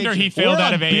Hey, no wonder he we're failed out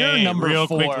on of beer AA number real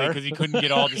 4. quickly because he couldn't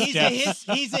get all the He's a steps.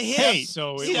 hit. He's a hit. Hey,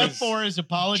 so it Step was 4 is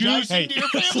apologizing Hey. to your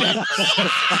family.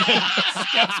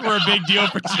 steps were a big deal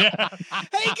for Jeff.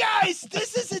 Hey guys,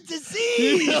 this is a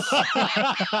disease.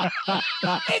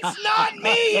 It's not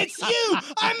me, it's you.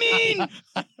 I mean,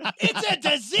 it's a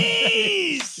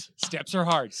disease. Steps are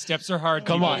hard. Steps are hard.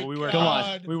 Come people. on. We work Come on on.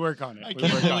 it. We work on it. I We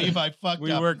can't work on believe it. I fucked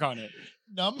We up. work on it.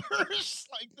 Numbers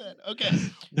like that. Okay.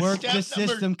 Work Step the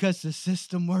number- system because the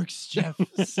system works, Jeff.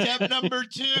 Step number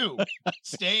 2,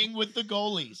 staying with the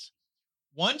goalies.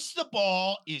 Once the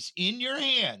ball is in your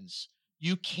hands,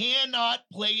 you cannot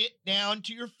play it down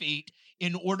to your feet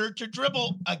in order to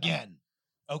dribble again.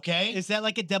 Okay? Is that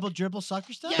like a double dribble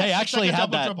soccer style? Yes, They it's actually like a had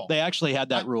double that. dribble. They actually had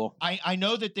that rule. I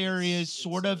know that there is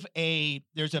sort of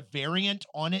there's a variant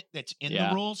on it that's in Yeah.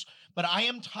 the rules, but I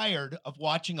am tired of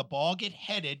watching a ball get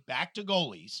headed back to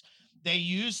goalies. They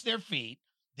use their feet,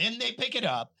 then they pick it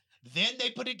up, then they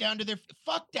put it down to their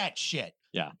fuck that shit.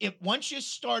 Yeah. Once you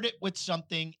start it with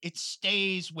something, it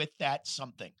stays with that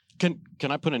something. Can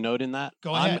I put a note in that?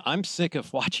 Go ahead. I'm sick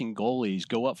of watching goalies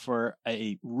go up for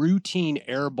a routine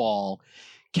air ball,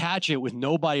 catch it with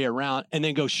nobody around, and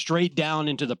then go straight down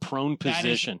into the prone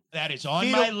position. That is on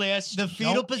Fetal- my list. the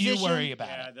fetal Don't you position? worry about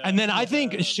it. And then I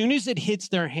think as soon as it hits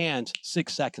their hands,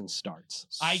 6 seconds starts.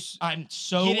 I'm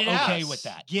so Get it okay out. with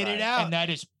that. Get it out. And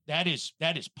that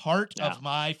is part Yeah. of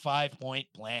my 5-point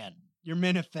plan. Your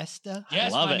manifesto?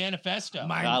 Yes, love my it. manifesto.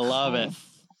 I love it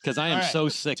because I am All right. so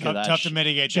sick of that. Tough to shit.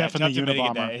 mitigate Jeff that. and Tough the to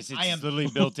mitigate Unabomber. that. It's I am- literally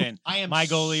built in. I am My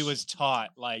goalie was taught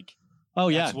like Oh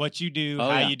yeah, that's what you do, Oh,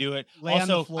 how yeah. you do it. Lay on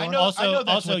the Also, floor. I know that's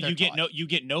also what they're you get taught. you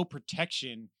get no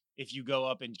protection if you go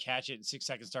up and catch it in 6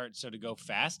 seconds start. So to go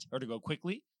fast or to go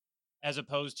quickly, as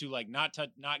opposed to like not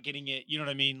getting it. You know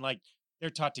what I mean? Like they're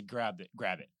taught to grab it.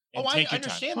 And Oh, I take your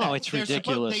understand time. that. Oh, it's They're supposed-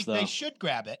 ridiculous, they though. should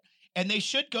grab it, and they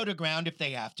should go to ground if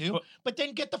they have to, But- but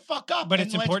then get the fuck up. But and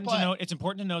it's let's important to play. note. It's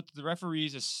important to note that the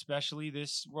referees, especially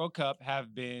this World Cup,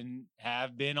 have been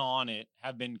on it,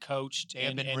 have been coached. They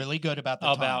have been and really good about the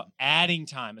about time. adding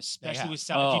time, especially have. with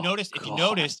South. If you Oh,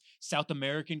 noticed, God. South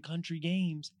American country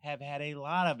games have had a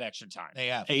lot of extra time, They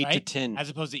have. 8 to right? 10. as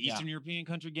opposed to Yeah. Eastern European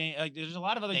country game. Like there's a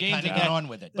lot of other They games kind of that get got. on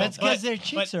with it. That's don't they? because their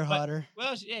chicks are but- hotter.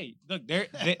 Well, hey, look, They're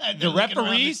the looking around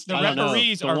referees, the the I don't know.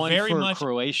 referees The are one very for much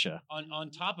Croatia. on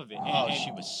top of it. Oh, And-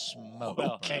 she was smoked.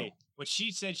 well, bro. hey, what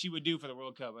she said she would do for the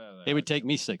World Cup. It would take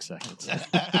me 6 seconds.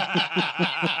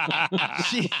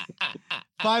 She-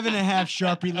 5.5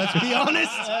 Sharpie, let's be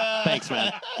honest. Thanks,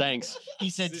 man. Thanks. He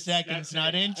said That's seconds, it.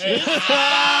 not Hey. inches.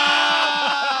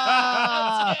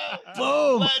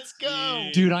 Boom. Let's go.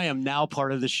 Dude, I am now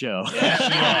part of the show. Yes, you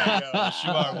are. Yes,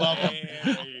 you are. Welcome.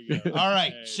 There you go. All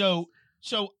right. Hey. So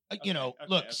you Okay, know, okay,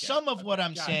 look, okay, some of what okay.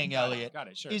 I'm Got it, saying, got it, Elliot, got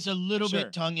it, sure. is a little Sure.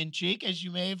 bit tongue in cheek, as you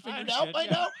may have I figured out by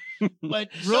understood, now. But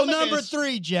Rule some of number this-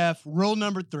 3, Jeff. Rule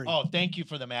number 3. Oh, thank you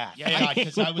for the math. Yeah, yeah.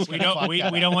 because I was we gonna fuck don't we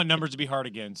that up. don't want numbers to be hard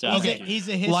again. So Yeah. He's, Okay. thank a, you. he's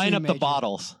a history Line up the major.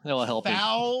 bottles. It'll help you.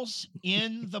 Fouls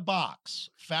in the box,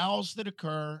 fouls that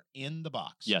occur in the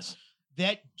box. Yes.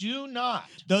 That do not.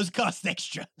 Those cost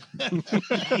extra. Oh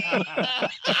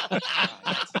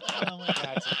my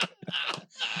God.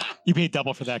 You paid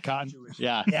double for that, Cotton.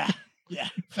 Yeah. Yeah.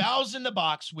 Fouls in the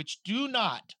box which do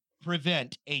not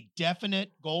prevent a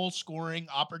definite goal scoring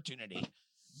opportunity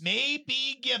may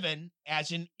be given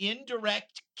as an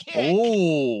indirect kick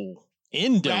Oh,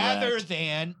 indirect.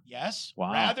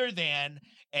 rather than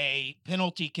a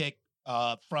penalty kick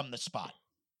from the spot.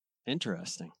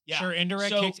 Interesting. Yeah. Sure, indirect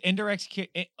So- kicks, indirect kick.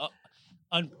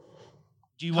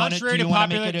 Do you want to Contrary to make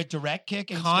popular- it a direct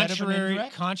kick instead of an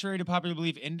indirect? Contrary to popular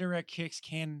belief, indirect kicks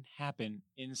can happen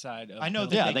inside of. I know that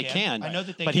the- Yeah, they they can. can. I know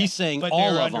that they But can. he's saying but all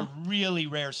they're of under them. really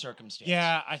rare circumstances.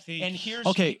 Yeah, I think. And here's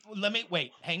Okay. Let me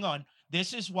wait. Hang on.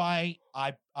 This is why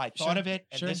I thought Sure, of it,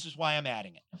 and sure. this is why I'm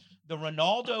adding it. The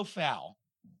Ronaldo foul,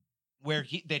 where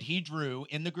he drew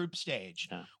in the group stage,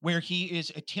 Yeah. where he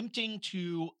is attempting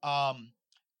to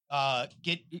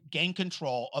gain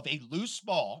control of a loose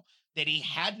ball that he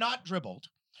had not dribbled.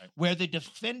 Right. Where the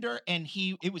defender and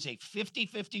it was a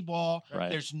 50-50 ball. Right.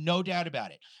 There's no doubt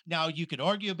about it. Now, you could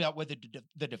argue about whether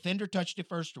the defender touched it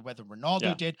first or whether Ronaldo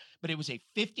Yeah. did, but it was a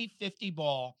 50-50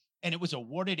 ball, and it was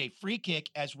awarded a free kick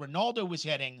as Ronaldo was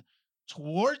heading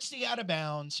towards the out of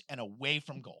bounds and away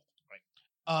from goal.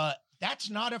 Right.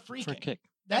 That's not a free For a kick. kick.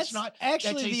 That's not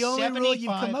actually that's a the only rule you've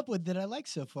 75 come up with that I like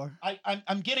so far.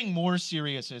 I'm getting more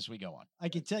serious as we go on. I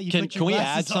can tell you. Can- put your can we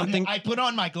glasses add on. something? I put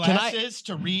on my glasses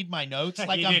to read my notes.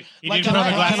 Like He I'm did- he like did I'm put on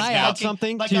the Brian Can I add Falcon-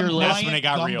 something like to your I'm list? That's when it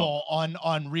got Bryant real. Gumbel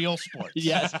on Real Sports.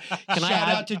 Yes. Can I Shout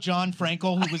add? out to John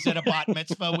Frankel, who was at a bat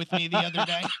mitzvah with me the other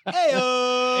day.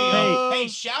 Hey-o. Hey,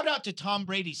 shout out to Tom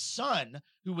Brady's son,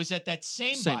 who was at that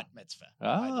same bat mitzvah.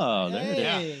 by the way. Oh, there it is.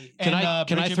 Hey. Can And, I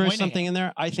Bridget throw Moynihan. something in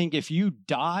there? I think if you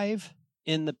dive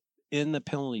in the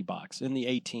penalty box in the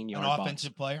 18-yard An box,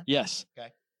 offensive player. yes, Okay.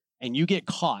 and you get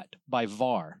caught by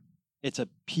VAR, it's a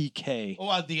PK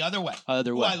Oh, the other way.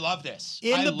 other Oh, way. I love this.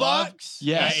 In I the love- box.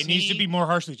 Yes. Yeah, it needs to be more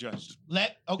harshly judged.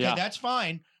 Okay, Yeah. that's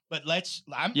fine. But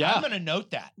I'm Yeah. going to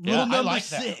note that. Rule Yeah. I number like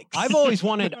that. 6. I've always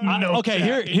wanted. No, okay,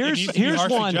 yeah. here's it needs to be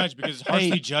harshly one. judged because it's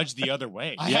harshly judged the other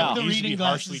way. I Yeah. have the It needs to be reading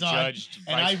harshly glasses on, judged,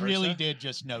 and vice I really versa. did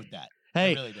just note that. I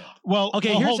Hey, really did. Well, Okay,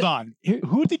 well, here's hold a- on.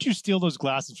 Who did you steal those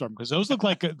glasses from? Because those look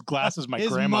like glasses my His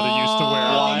grandmother used to wear.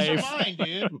 mom. These are Wife. mine,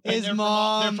 dude. And His they're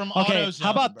mom. From, they're from Okay, AutoZone,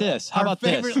 how about bro. this? How Our about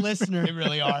favorite this? listener. They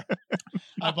really are.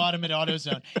 I bought them at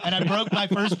AutoZone, and I broke my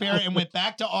first pair and went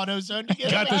back to AutoZone to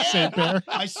get Got them the same again. pair.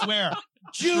 I swear.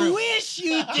 You wish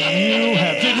you did. You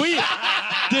have- Did we?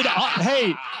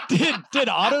 Did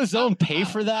AutoZone pay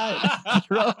for that?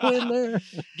 Throw in there.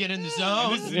 Get in the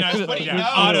zone. This is nice, What do you yeah. know?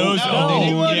 AutoZone. No, they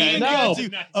didn't Oh, get yeah, in no.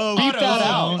 there. Oh, Beep that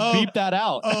out. AutoZone. Beep that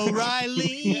out.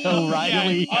 O'Reilly.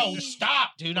 O'Reilly. Yeah. Oh,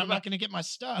 stop, dude. I'm not going to get my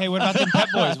stuff. Hey, what about them Pep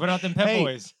Boys? What about them Pep Hey,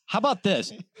 Boys? How about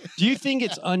this? Do you think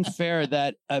it's unfair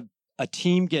that a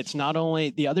team gets not only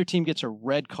the other team gets a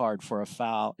red card for a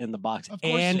foul in the box Of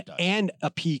course it does. and a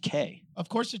PK? Of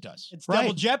course it does. It's Right.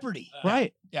 double jeopardy.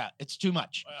 Right. Yeah, it's too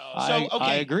much. Well, So, I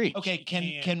okay, agree. Okay, You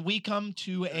can can't- we come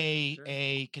to Sure.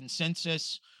 a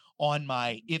consensus on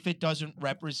my if it doesn't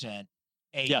represent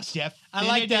a Yes. definitive I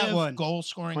like that one. goal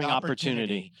scoring Bring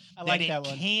opportunity, I like that that it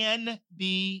one. can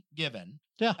be given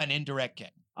Yeah. an indirect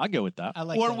kick, I'll go with that. I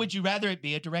like or that would you rather it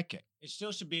be a direct kick? It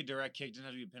still should be a direct kick. It doesn't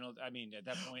have to be a penalty. I mean, at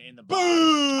that point in the box.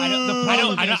 Boom. I don't- the I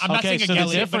problem don't, I'm not Okay, saying so the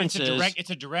against it, but difference it's a is-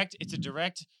 direct. It's a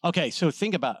direct. Okay, so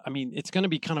think about. I mean, it's going to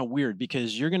be kind of weird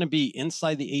because you're going to be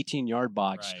inside the 18-yard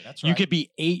box. Right. That's You could be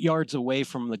 8 yards away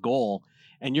from the goal,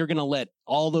 and you're going to let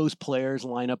all those players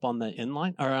line up on the in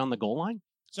line or on the goal line.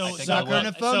 So, I think I Sucker in a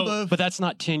would. phone booth. But that's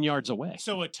not 10 yards away.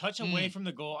 So a touch away from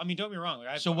the goal. I mean, don't get me wrong.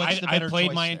 Like, So what's the better I've played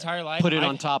choice my there? entire life. Put it I've-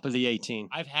 on top of the 18.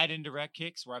 I've had indirect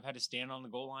kicks where I've had to stand on the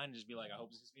goal line and just be like, I hope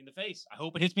this hits me in the face. I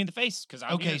hope it hits me in the face because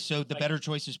I'm Okay, here. so the like- better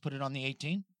choice is put it on the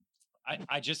 18.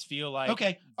 I just feel like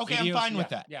Okay, I'm videos- fine with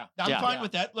yeah, that. Yeah, I'm Yeah. fine Yeah.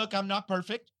 with that. Look, I'm not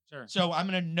perfect, sure. so I'm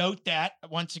going to note that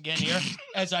once again here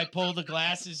as I pull the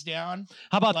glasses down.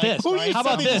 How about Like, this? who are you How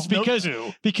about sending this? this note Because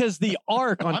because the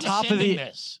arc on I'm top of sending the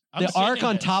this. I'm the arc sending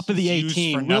on this. top of the It's used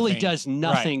 18 for really nothing. does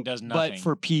nothing, does but nothing.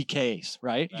 for PKs,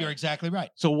 right? You're exactly right.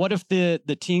 So what if the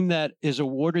team that is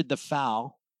awarded the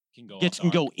foul Can go. gets off can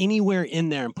the arc. go anywhere in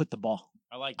there and put the ball?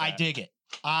 I like. That. I dig it.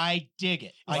 I dig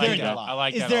it. I I like dig it that. a lot. I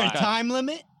like Is that. there a lot. time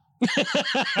limit?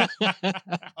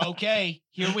 Okay,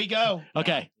 here we go.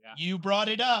 Okay. Yeah. You brought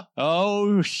it up.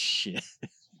 Oh shit.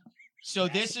 So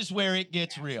this is where it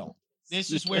gets real.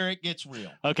 This is where it gets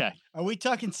real. Okay. Are we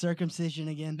talking circumcision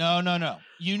again? No.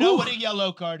 You know Whew. what a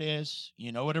yellow card is.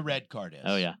 You know what a red card is.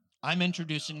 Oh yeah. I'm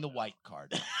introducing the white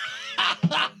card.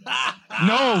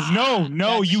 No, That's-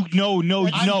 you no,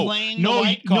 I'm playing the no,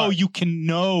 white no, card. you can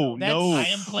no. I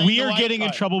am playing We the are white getting in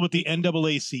card. trouble with the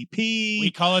NAACP.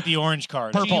 We call it the orange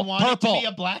card. Do you Purple, want it to purple, be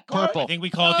a black card? purple. I think we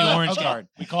call it the orange Okay. card.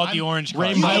 We call it the I'm- orange card.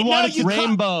 Rainbow. I No, want you to call-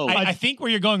 Rainbow. I think where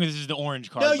you're going with this is the orange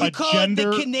card. No, you A call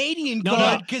gender- it the Canadian No, no.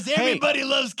 card because everybody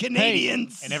loves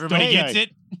Canadians. and everybody Hey, gets hey.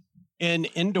 it. In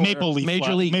indoor Maple Leaf Major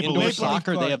flag- League Maple indoor Leaf flag.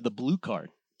 soccer, card. they have the blue card,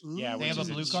 Yeah, They which have a is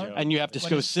blue joke. card? and you have to What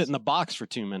go is- sit in the box for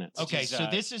 2 minutes. Okay, is, so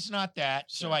this is not that.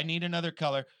 So I need another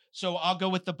color. So I'll go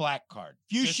with the black card.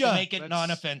 Just to Fuchsia. make it Let's-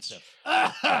 non-offensive.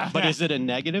 But is it a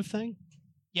negative thing?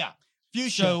 Yeah.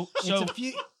 Fuchsia. So It's a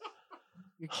fu-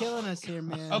 You're killing us here,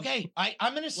 man. Okay,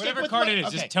 I'm going to stick Whatever with card what- it is,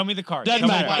 okay. just tell me the card. Doesn't Tell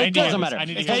me matter. the card. It I need to hear doesn't this. matter. I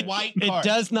need to It's hear a this. white It card.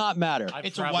 does not matter. I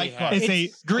It's a probably white have. card. It's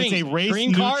a green. race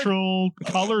Green card? neutral,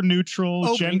 color neutral,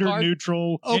 Oh, gender green card?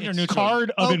 neutral, Gender neutral. card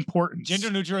of Oh, importance.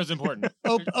 Gender neutral is important.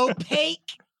 Opaque.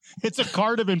 It's a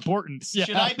card of importance.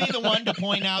 Should I be the one to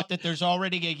point out that there's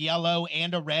already a yellow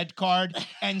and a red card,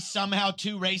 and somehow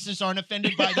 2 races aren't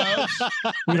offended by those?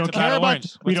 We don't What's care about about.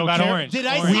 orange? We What's don't about care. orange? Did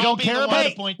I Orange. We I'll don't be care the one about.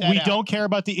 to point that We out. don't care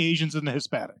about the Asians and the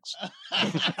Hispanics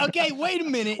Okay, wait a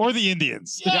minute. or the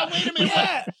Indians. Yeah, wait a minute.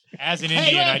 Yeah. As an Hey,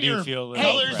 Indian, you I have do your feel a little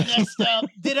colors impressed. messed up.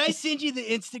 Did I send you the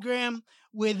Instagram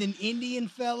with an Indian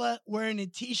fella wearing a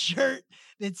T-shirt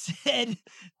that said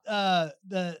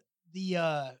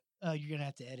you're gonna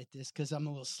have to edit this because I'm a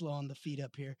little slow on the feet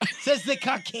up here. It says the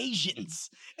Caucasians,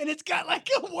 and it's got like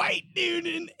a white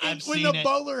dude I've with seen a it.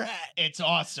 bowler hat, It's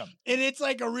awesome. and it's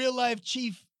like a real life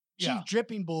chief Yeah.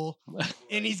 dripping bull,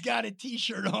 and he's got a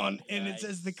T-shirt on, and it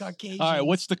says the Caucasians. All right,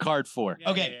 what's the card for? Yeah,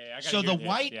 Okay, yeah, I gotta so hear the this,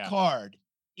 white yeah. card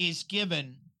is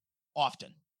given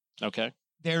often. Okay.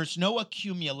 There's no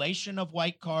accumulation of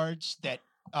white cards that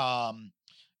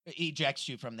ejects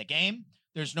you from the game.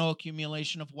 There's no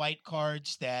accumulation of white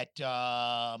cards that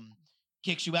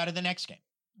kicks you out of the next game.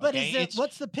 But Okay, is there, it's-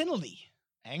 what's the penalty?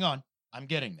 Hang on, I'm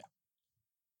getting there.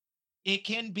 It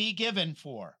can be given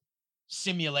for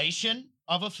simulation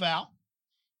of a foul.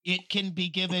 It can be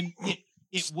given.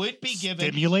 It would be given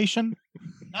Stimulation.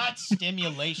 not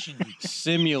stimulation. You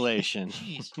Simulation.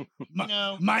 jeez,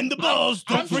 no. Mind the balls.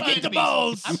 I'm Don't trying forget to the be-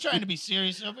 balls. I'm trying to be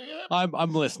serious over here.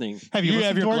 I'm listening. Have you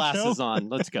have listened your to our glasses show? on.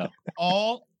 Let's go.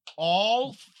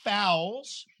 All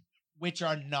fouls which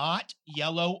are not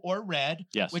yellow or red,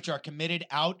 Yes. which are committed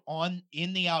out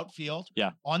in the outfield,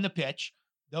 Yeah. on the pitch,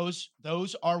 those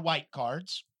are white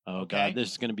cards. Oh Okay. God,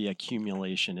 this is going to be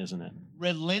accumulation, isn't it?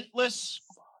 Relentless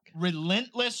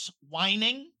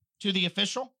whining to the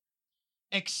official,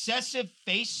 excessive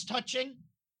face touching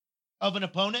of an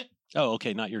opponent. Oh,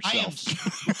 okay, not I am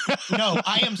yourself.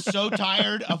 I am so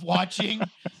tired of watching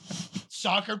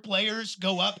soccer players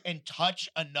go up and touch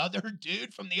another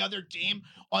dude from the other team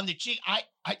on the cheek. I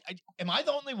am I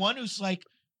the only one who's like,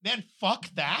 man, fuck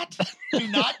that. Do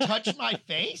not touch my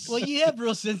face. Well, you have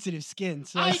real sensitive skin,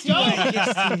 so I see why it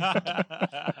gets to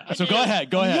you. So go ahead.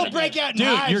 Go You'll ahead. break out in Dude,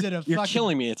 hives at a you're fucking.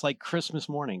 killing me. It's like Christmas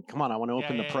morning. Come on, I want to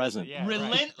open the present. yeah, right,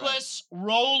 Relentless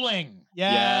rolling.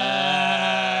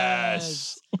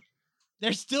 Yes.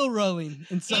 They're still rolling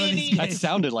in some of these That games.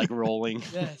 sounded like rolling.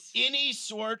 Yes. Any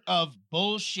sort of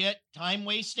bullshit time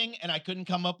wasting, and I couldn't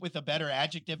come up with a better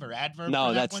adjective or adverb. No,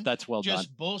 for that that's one. well done.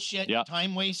 Just bullshit Yeah.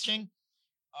 time wasting.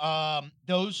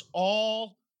 Those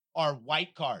all are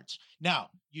white cards. Now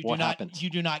you What do not happens? you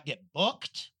do not get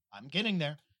booked. I'm getting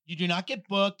there. You do not get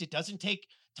booked. It doesn't take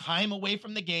time away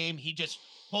from the game. He just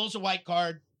pulls a white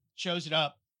card, shows it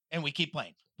up, and we keep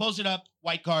playing. Pulls it up,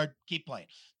 white card, keep playing.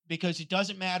 Because it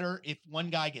doesn't matter if one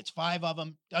guy gets 5 of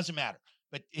them, doesn't matter.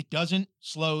 But it doesn't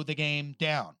slow the game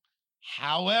down.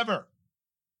 However,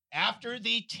 after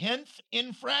the 10th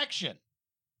infraction,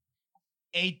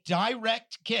 a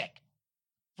direct kick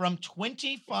from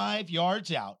 25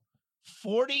 yards out,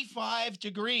 45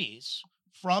 degrees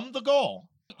from the goal.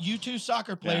 You two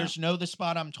soccer players know the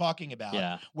spot I'm talking about,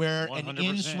 Yeah. where an 100%,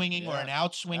 in-swinging or yeah. an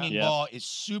out-swinging Yeah. ball is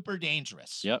super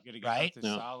dangerous. Yep. Gotta get Right? out to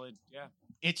No. solid. Yeah.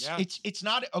 It's Yeah. it's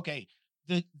not okay.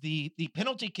 The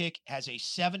penalty kick has a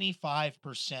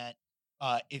 75%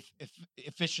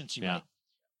 efficiency Yeah. rate.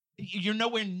 You're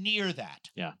nowhere near that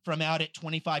Yeah. from out at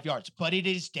 25 yards, but it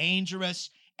is dangerous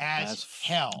as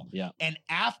hell. Yeah. And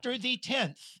after the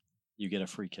 10th, You get a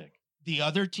free kick. the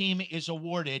other team is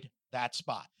awarded that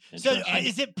spot So Interesting.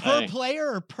 is it per Hey.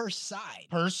 player or per side?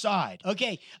 per side.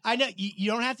 Okay, I know you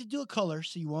don't have to do a color,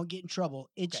 so you won't get in trouble.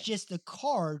 It's Okay. just a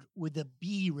card with a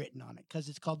B written on it because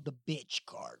it's called the bitch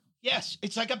card. Yes,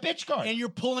 it's like a bitch card. And you're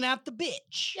pulling out the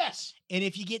bitch. yes, And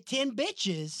if you get 10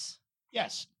 bitches,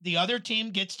 yes. The other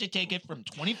team gets to take it from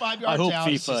 25 I yards hope out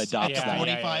FIFA at adopts the that.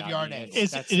 45-yard I mean, end.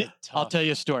 Is that's it- I'll tough. tell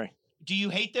you a story. Do you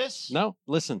hate this? No,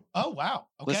 listen. Oh, wow.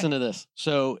 Okay. Listen to this.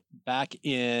 So back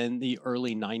in the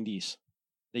early 90s,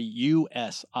 the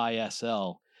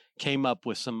USISL came up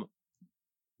with some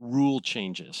rule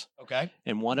changes. Okay.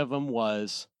 And one of them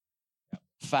was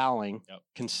fouling Yep.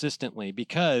 consistently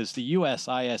because the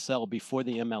USISL before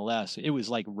the MLS, it was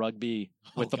like rugby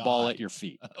with the ball God. at your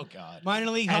feet. Oh, God.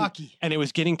 minor league And- hockey. And it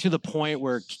was getting to the point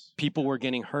where people were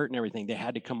getting hurt and everything. They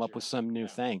had to come up with some new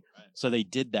thing. So they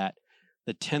did that.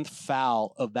 The 10th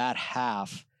foul of that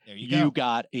half, There you, you go.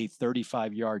 got a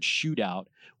 35-yard shootout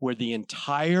where the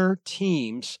entire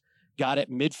teams got at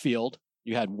midfield.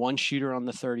 You had one shooter on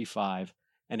the 35,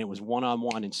 and it was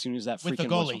 1-on-1. As soon as that with the freaking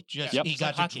whistle- goalie. Just Yep. he It's got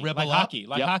like to hockey, dribble like up. hockey,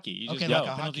 like Yep. hockey. You just Okay, go, like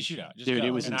a penalty hockey shootout. Just Dude, go. it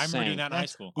was and I remember doing insane. that in high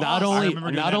That's school. Not awesome. I only remember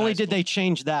doing that not in only high did they school.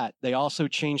 change that, they also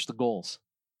changed the goals.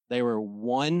 They were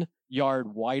 1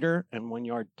 yard wider and 1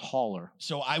 yard taller.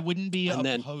 So I wouldn't be And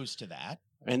then- opposed to that.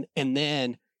 And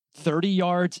then 30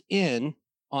 yards in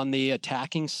on the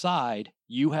attacking side,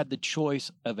 you had the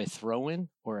choice of a throw in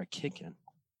or a kick in.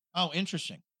 Oh,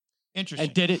 interesting. Interesting.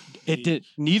 And it did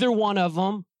neither one of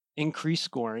them increase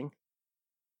scoring.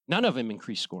 None of them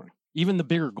increased scoring. Even the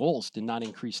bigger goals did not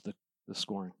increase the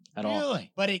scoring at all.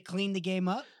 Really? But it cleaned the game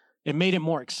up. It made it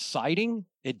more exciting.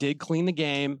 It did clean the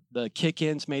game. The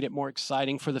kick-ins made it more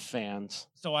exciting for the fans.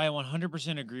 So I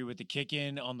 100% agree with the kick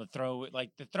in on the throw. Like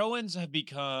the throw-ins have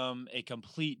become a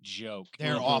complete joke.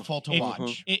 They're Mhm. awful to If-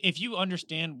 watch. If you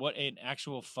understand what an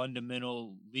actual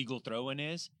fundamental legal throw-in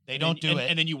is, They and don't then, do it.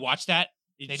 and then you watch that,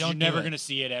 They you're don't do never it. going to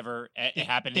see it ever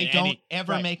happen. They in don't any,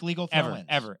 ever right, make legal ever, throw-ins.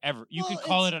 ever. You Well, could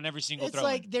call it's- it on every single It's throw-in.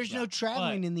 like there's no Yeah.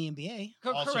 traveling in the NBA.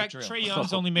 Also Correct. true. Trey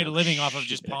Young's only made a No living off of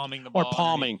just shit. palming the Or ball.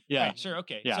 palming, yeah. Right, sure.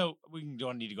 Okay. Yeah. So we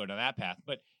don't need to go down that path.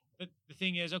 But the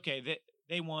thing is, okay,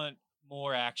 they want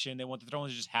more action. They want the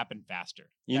throw-ins to just happen faster.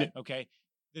 You know- Okay.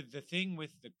 The thing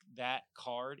with that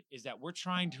card is that we're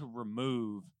trying to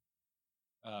remove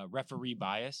referee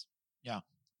bias. Yeah.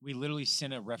 We literally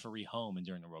sent a referee home and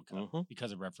during the World Cup Mhm.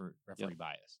 because of referee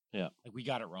bias. Yeah. Like we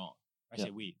got it wrong. I Yeah. say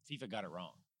we. FIFA got it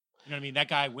wrong. You know what I mean? That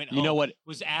guy went home. You know what?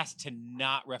 Was asked to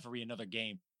not referee another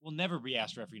game. Will never be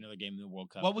asked to referee another game in the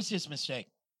World Cup. What was his mistake?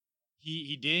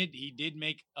 He did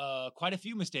make quite a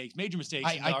few mistakes, major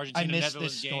mistakes in the I Argentina missed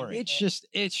Netherlands this game. story. It's And just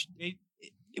they-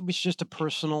 it was just a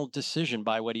personal decision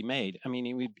by what he made. I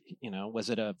mean, was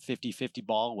it a 50-50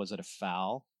 ball? Was it a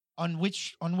foul? On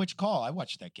which call? I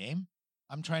watched that game.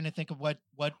 I'm trying to think of what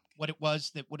it was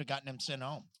that would have gotten him sent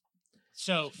home.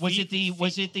 so Was Fe- it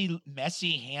the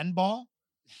Messi handball?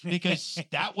 Because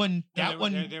that one No,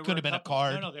 could have been a couple-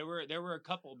 card. No, there were a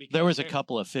couple. Because There was a there-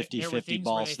 couple of there were 50-50 things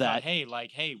where balls they that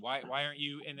thought, hey, why aren't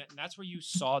you? And that's where you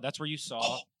saw. That's where you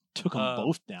saw. took them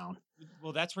both down.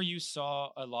 Well, that's where you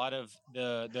saw a lot of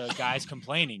the guys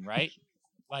complaining, right?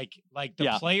 Like the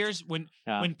Yeah. players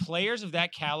Yeah. when players of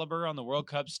that caliber on the World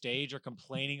Cup stage are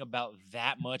complaining about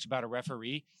that much about a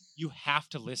referee, you have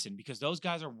to listen because those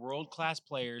guys are world-class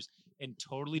players in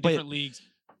totally But- different leagues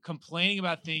complaining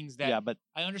about things that Yeah, but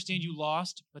I understand you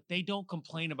lost, but they don't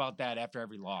complain about that after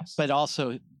every loss.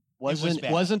 also was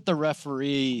bad. wasn't the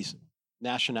referee's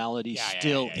nationality Yeah,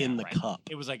 still yeah, in the right. cup?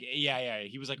 It was like,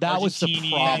 he was like That was the Argentinian,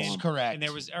 problem. That's correct. and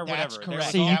there was or That's whatever. There was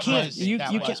correct. See, you all that can't- was, kinds of- you-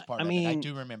 that you was can't- part I of it. I mean,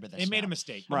 do remember this. they made now. a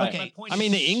mistake. Right. But my point I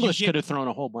mean, the is, you English give- could have thrown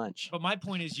a whole bunch. But my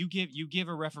point is, you give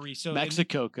a referee. So in-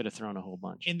 Mexico could have thrown a whole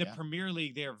bunch. in the Yeah. Premier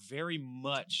League, they're very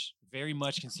much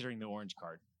considering the orange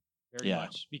card, very Yeah.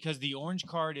 much, because the orange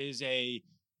card is a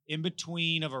in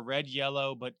between of a red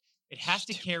yellow, but it has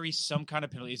to Stupid. carry some kind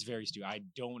of penalty. It's very stupid. I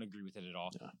don't agree with it at all.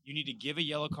 Yeah. You need to give a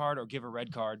yellow card or give a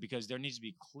red card because there needs to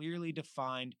be clearly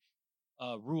defined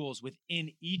rules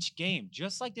within each game,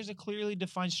 just like there's a clearly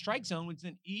defined strike zone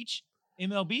within each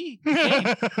MLB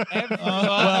game. Every, no.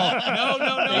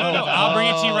 I'll bring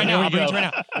it to you right Here now. we I'll bring it to go. you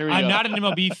right now. Here we I'm go. not an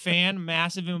MLB fan,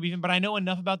 massive MLB fan, but I know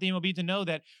enough about the MLB to know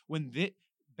that when the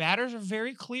batters are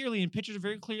very clearly and pitchers are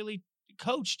very clearly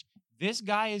coached, this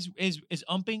guy is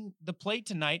umping the plate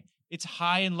tonight. It's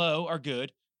high and low are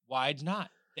good, wide's not.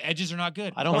 The edges are not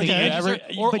good. I don't Or think the you edges ever-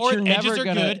 are, but or you're edges never are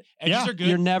gonna- good. Edges yeah, are good.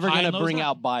 You're never high going and to low's bring not.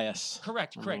 out bias.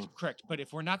 Correct. But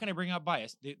if we're not going to bring out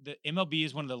bias, the MLB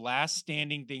is one of the last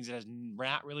standing things that has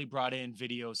not really brought in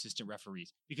video assistant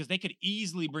referees because they could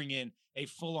easily bring in a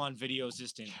full-on video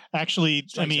assistant. Actually, I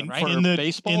Strike mean, zone, right? in the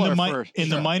baseball in the or mi- for- in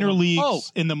the Sure. minor Oh.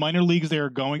 leagues, in the minor leagues, they are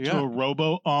going to Yeah. a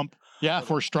robo ump Yeah.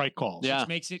 for strike calls. Yeah. Which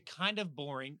makes it kind of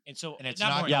boring, and so And it's not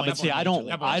not boring, Yeah, going not but see, boring, I Major don't, League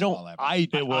League I Baseball don't, ever. I,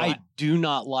 It will. I do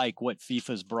not like what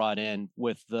FIFA's brought in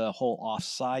with the whole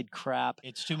offside crap.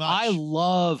 It's too much. I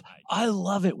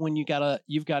love it when you've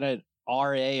got a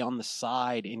RA on the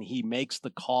side and he makes the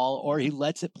call or he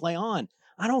lets it play on.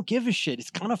 I don't give a shit. It's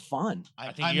kind of fun.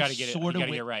 I think you got to get it. You got to get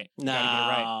it right. You got to get it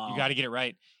right. You No. got to get it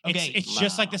right. Okay. It's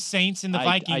just like the Saints and the I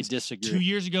Vikings. disagree. 2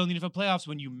 years ago in the NFL playoffs,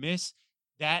 when you miss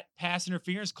that pass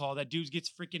interference call, that dude gets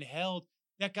freaking held.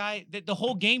 That guy, the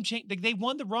whole game changed. They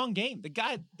won the wrong game. The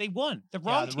guy, they won. The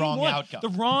wrong the team wrong won. outcome. The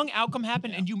wrong outcome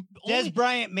happened, and you Des only.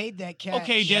 Bryant made that catch.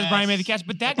 Okay, Des Yes. Bryant made the catch,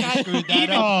 but that guy Screwed that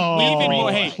even, up. even Oh,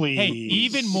 more. Hey, please.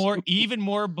 even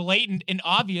more blatant and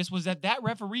obvious was that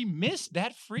referee missed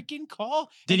that freaking call.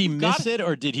 Did and he you gotta- miss it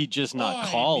or did he just not Oh, I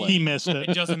call mean, it? He missed it.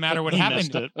 It doesn't matter what He happened,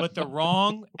 missed it. but the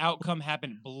wrong outcome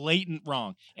happened, blatant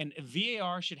wrong. And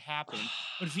VAR should happen,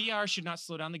 but VAR should not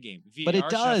slow down the game. VAR But it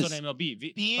should not slow does. down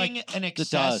MLB. being like, an The exception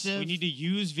does. excessive. We need to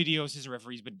use video assistant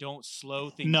referees, but don't slow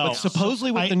things No. down. But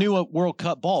supposedly with I- the new World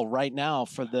Cup ball right now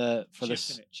for the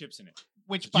chips in it.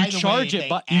 Which, by you the charge way, it, they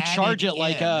but you charge added it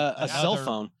like in a cell another-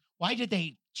 phone. Why did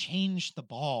they change the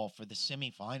ball for the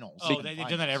semifinals? Oh, and they've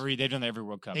done that finals? they've done that every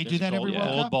World Cup. They There's do a that every gold,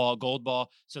 World Cup? gold ball.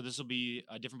 So this will be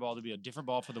a different ball. There'll be a different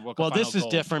ball for the World Cup. Well, this final is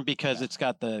gold. different because Okay. it's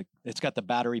got the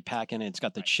battery pack in it, it's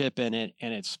got the Right. chip in it,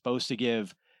 and it's supposed to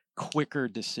give quicker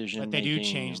decision. But they do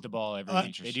making. change the ball every.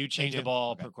 They do They change do. the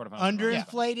ball Okay. per quarterfinal.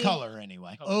 Underinflated, Color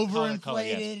anyway.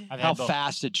 overinflated. I've how had both.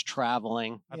 fast it's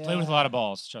traveling. I played with a lot of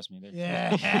balls. Trust me. They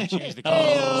Yeah. change the Oh.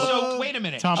 color. So wait a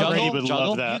minute. Tom Juggle, Brady would juggle.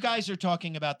 love You that. guys are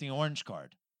talking about the orange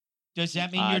card. Does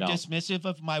that mean I you're don't. dismissive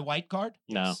of my white card?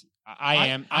 No, I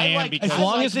am. I am like- because as I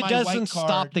long like as it my doesn't white stop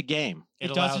card. the game. It, It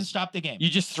doesn't allows- stop the game. You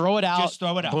just throw it out. Just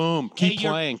throw it out. Boom. Hey, Keep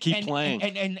you're- playing. Keep playing.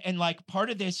 And like part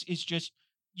of this is just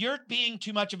you're being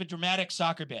too much of a dramatic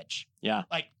soccer bitch. Yeah.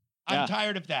 Like I'm Yeah.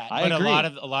 tired of that. I but agree. a lot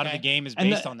of the Okay. game is And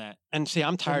based the- on that. And see,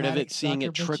 I'm tired of Dramatic it seeing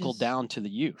it soccer trickle bitches. down to the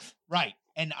youth. Right.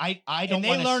 And I don't And they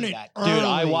want to learn see it that. early. Dude,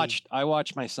 I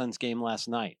watched my son's game last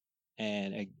night,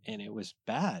 and it was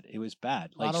bad. It was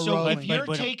bad. Lot Like, of So rolling. if you're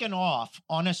But- taken off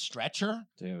on a stretcher,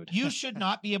 dude, you should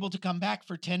not be able to come back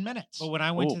for 10 minutes. But when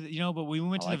I went Ooh. to the, but we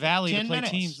went I to like the it. Valley to 10 play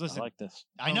minutes. teams. I Listen, like this.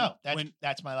 I know when-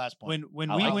 that's my last point. when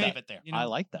I we like I'll went, leave it there. you know, I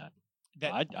like that.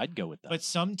 that I'd go with that. But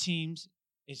some teams,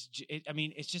 I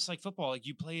mean, it's just like football. Like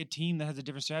you play a team that has a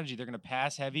different strategy. They're going to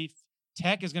pass heavy.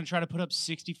 Tech is going to try to put up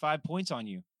 65 points on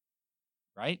you,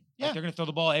 right? Yeah. Like they're going to throw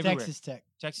the ball everywhere. Texas Tech.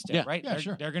 Texas Tech, Yeah. right? Yeah, they're,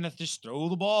 sure. They're going to just throw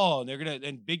the ball. And they're going to,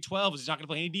 and Big 12 is not going to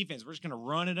play any defense. We're just going to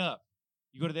run it up.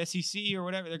 You go to the SEC or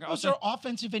whatever. They're going Those are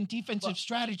offensive and defensive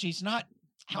strategies, not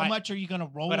how My- much are you going to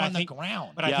roll but I on think- the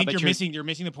ground. But I Yeah, think but you're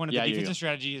missing the point of Yeah, the you- defensive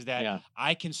strategy is that yeah.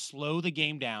 I can slow the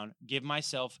game down, give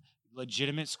myself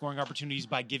legitimate scoring opportunities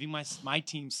by giving my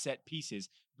team set pieces,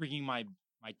 bringing my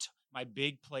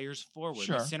big players forward,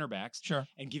 Sure. my center backs, Sure.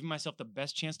 and giving myself the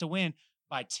best chance to win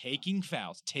by taking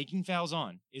fouls. Taking fouls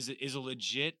on is a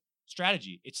legit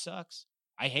strategy. It sucks.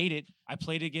 I hate it. I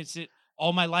played against it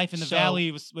all my life in the So-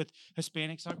 Valley with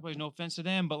Hispanic soccer players. No offense to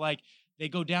them, but like they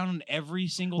go down on every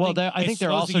single Well, thing. they're- I It think they're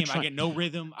slows the also game. trying- I get no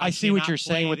rhythm. I see what cannot you're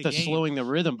saying play with the game. slowing the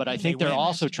rhythm, but I They think they're win.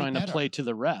 also Has to be trying to better. play to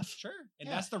the ref. Sure, and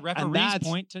Yeah. that's the And referee's that's-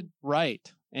 point to.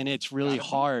 Right. And it's really Gotta be.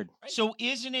 hard. So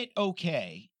isn't it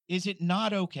okay? Is it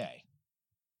not okay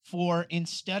for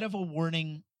instead of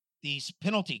awarding these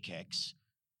penalty kicks,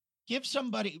 give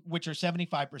somebody, which are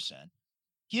 75%,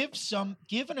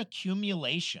 give an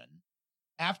accumulation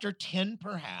after 10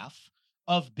 per half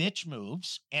of bitch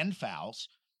moves and fouls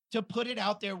to put it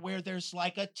out there where there's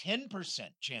like a 10%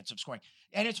 chance of scoring.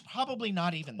 And it's probably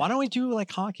not even Why that. don't we do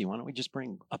like hockey? Why don't we just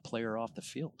bring a player off the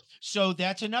field? So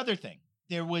that's another thing.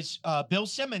 There was Bill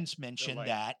Simmons mentioned like,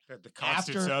 that The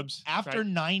constant subs after right?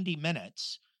 90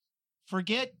 minutes,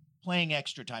 forget playing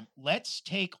extra time. Let's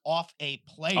take off a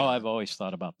player. Oh, I've always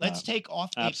thought about that. Let's take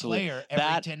off Absolutely. a player every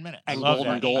That 10 minutes. and love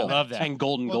golden that. goal. I love that. And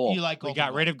golden Well, goal. you like We golden got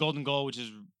goal. rid of golden goal, which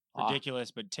is Ah. ridiculous,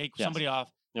 but take Yes. somebody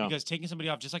off Yeah. because taking somebody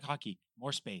off, just like hockey,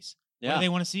 more space. What Yeah. do they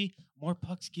want to see? More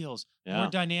puck skills, Yeah. more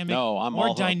dynamic, No, I'm more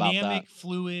all about dynamic, that.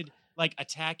 fluid, like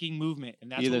attacking movement,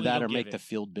 and that's Either what we that don't or give make it. the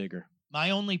field bigger. My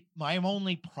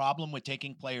only problem with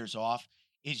taking players off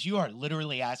is you are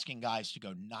literally asking guys to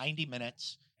go 90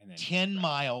 minutes, And then- 10 right,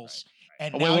 miles,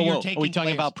 and Oh, now wait, you're whoa. taking Are we talking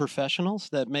players- about professionals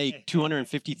that make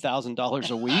 $250,000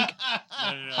 a week? No,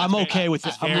 I'm it's okay very- with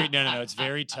it's it. I'm very, o- no. It's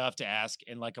very tough to ask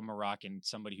in like a Moroccan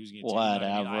somebody who's going to take.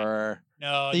 Whatever.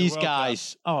 No, the These World Cup.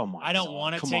 guys. Oh my. I don't God,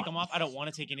 want to come take on. them off. I don't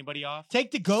want to take anybody off.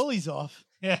 Take the goalies off.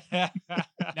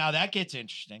 Now that gets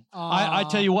interesting. I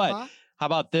tell you what. Uh-huh. How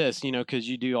about this? You know, because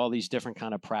you do all these different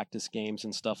kind of practice games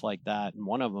and stuff like that. And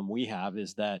one of them we have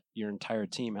is that your entire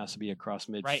team has to be across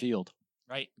midfield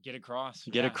Right, get across.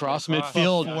 Get Yeah, across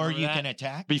midfield. Yeah, Before remember you that. can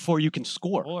attack. before you can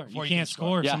score. Or Before you you can can't score.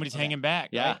 score. if Yeah. Somebody's Okay. hanging back.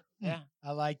 Yeah. Right? Yeah.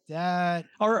 I like that.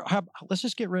 Or let's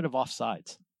just get rid of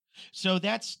offsides. So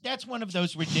that's one of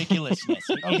those ridiculousness.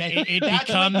 Okay, It that's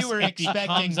becomes, what you were it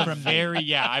expecting becomes a from me. very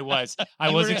yeah. I was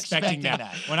You were expecting that.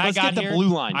 When Let's I got get the here, blue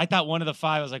line. I thought one of the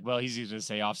five. I was like, well, he's going to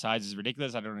say offsides is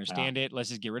ridiculous. I don't understand it. Let's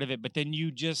just get rid of it. But then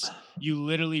you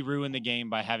literally ruin the game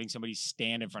by having somebody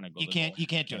stand in front of goal. You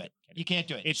can't do it. You can't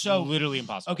do it. It's so literally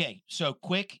impossible. okay. So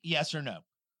quick, yes or no?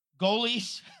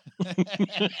 Goalies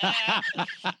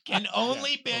can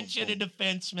only bench in a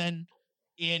defenseman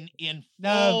in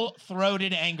No.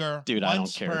 full-throated anger Dude, I don't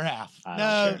once care. per half. I don't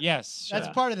No, care. Yes. that's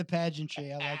sure. part of the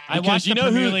pageantry. I like I that. watch you the know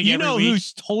Premier who League you every know week.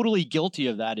 who's totally guilty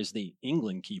of that is the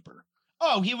England keeper.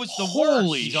 Oh, he was the Holy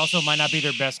worst. He's also might not be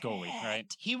their best goalie, right?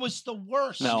 He was the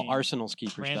worst. No, mean, Arsenal's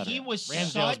keeper's Rams- better. He was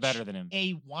Ramsdale's such better than him.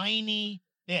 a whiny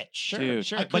bitch. Dude,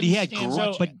 sure. I but he couldn't had stand great,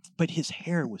 watching but his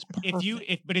hair was perfect.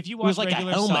 If you was watch like a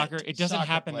regular helmet. soccer, it doesn't Soccer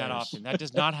happen that players. often. That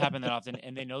does not happen that often,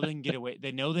 and they know they can get away.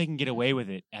 They know they can get away with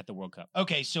it at the World Cup.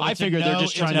 Okay, so I it's a figure they're no-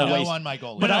 just it's trying a to no waste- on my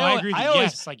goalie. But no, I I agree. With I you. always-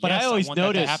 Yes, like, but I yes, always want that to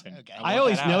notice- happen. Okay. I I want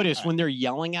always that out. notice when they're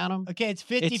yelling at him, Okay, it's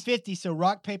 50-50, so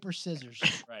rock, paper, scissors.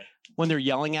 Right. when they're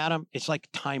yelling at him, it's like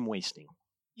time wasting.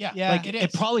 yeah, Yeah. Like it it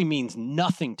is. probably means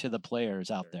nothing to the players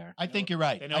out there. I think you're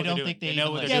right. They know I what they're don't doing. think they They know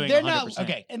even what listen. they're Yeah, doing. they're not 100%.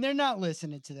 Okay. and they're not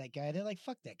listening to that guy. They're like,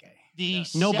 fuck that guy. The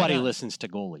Nobody second- listens to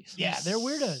goalies. Yeah, they're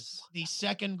weirdos. The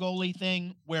second goalie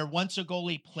thing, where once a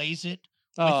goalie plays it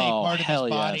with Oh, a part of his hell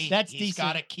body, yes. That's he's decent.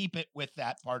 got to keep it with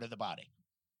that part of the body.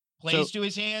 Plays to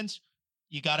his hands,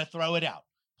 you got to throw it out.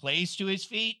 Plays to his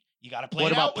feet, you got to play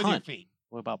What it about out with your punt? feet.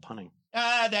 What about punting?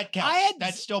 That counts. I had-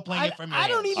 That's still playing it from your I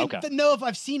don't hands. even Okay. know if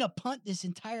I've seen a punt this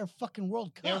entire fucking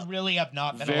World There Cup. really have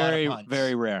not been Very, a lot of punts.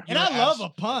 very rare. And You're I love abs- a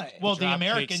punt. Well, the Drop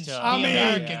Americans, kick the stuff. I mean,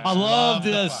 Americans, I love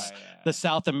the this. punt. The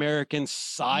South American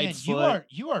side Man, foot.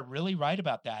 you are really right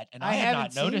about that, and I I have not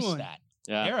haven't seen noticed one. that.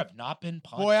 Yeah. There have not been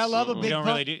punts. Boy, I love a Mm-mm. We big don't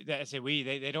punt. really do that. I say we.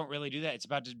 They don't really do that. It's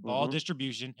about just ball Mhm.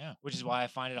 distribution, Yeah. which is why I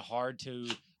find it hard to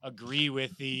agree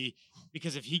with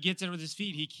because if he gets it with his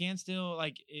feet, he can still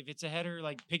if it's a header,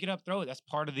 pick it up, throw it. That's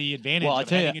part of the advantage. Well, I of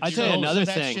tell you- having it I to tell your you goal. another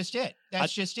that's thing. just it.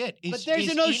 That's just it. But Is- there's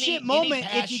is a no any- shit any moment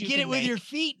pass if you get can it with your make-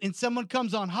 feet and someone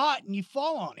comes on hot and you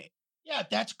fall on it. Yeah,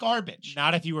 that's garbage.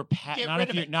 Not if you were Get not rid if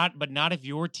of you're it. not if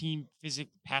your team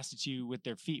physically passed it to you with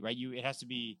their feet, right? It has to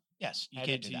be Yes, you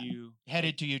headed can't do to that. you.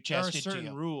 Headed to you, There are chested to certain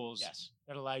you. rules Yes.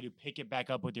 that allow you to pick it back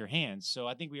up with your hands. So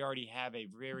I think we already have a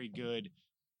very good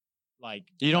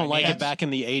You don't like it That's- back in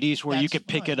the 80s where you that's could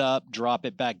pick fine. it up, drop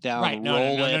it back down, Right, no, no,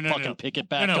 roll no, it, no, no, fucking no. pick it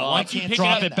back no, up, once you pick it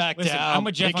drop up- it back listen, down, I'm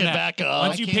with Jeff pick on it that. back up.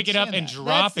 Once I you can't pick it up stand and that.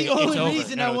 drop That's it, the it's only over.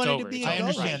 reason No, I it's wanted to over. be It's a I over. goalie.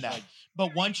 understand Right, that.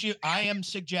 But once I am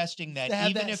suggesting that To have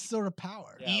even that if sort of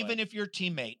power. Yeah, even if your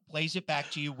teammate plays it back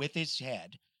to you with his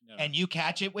head No. and you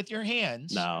catch it with your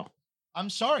hands, No. I'm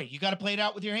sorry, you got to play it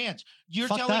out with your hands. You're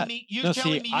Fuck telling that. me you're No,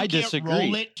 telling see, me you I can't disagree.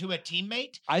 roll it to a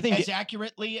teammate I think as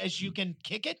accurately as you can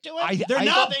kick it to him. They're I-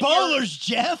 not then you're- bowlers,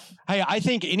 Jeff. I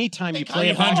think anytime They you kinda play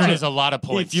it back 300 to, is a lot of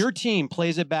points. if your team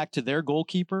plays it back to their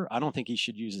goalkeeper, I don't think he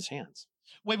should use his hands.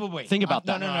 Wait. Think about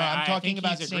No, that. no, no. I I'm talking think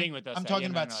about he's agreeing same. with us. I'm that- talking yeah,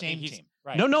 no, about no, I same think he's- team.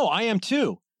 Right. No, I am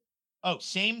too. Oh,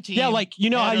 same team. Yeah, like you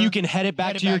know how header, you can head it back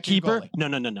head it to your back to your keeper? goalie. No.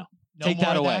 no Take more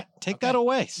that of away. Take Okay. that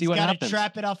away. See He's what got to happens.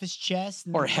 trap it off his chest.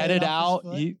 And Or then head play it off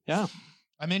out. his foot. Yeah.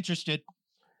 I'm interested.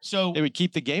 So It would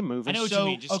keep the game moving. I know what So, you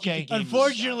mean. Just keep the okay. game moving.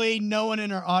 Unfortunately, no one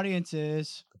in our audience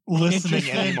is. Listening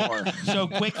Interesting. anymore. so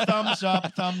quick thumbs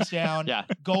up, thumbs down. Yeah.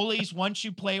 Goalies, once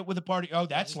you play it with a part of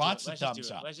that's lots of Let's just do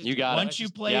thumbs it. up. Let's just You do got it. Let's Once you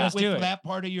just- play Yeah. it Let's with do it. that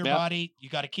part of your Yep. body, you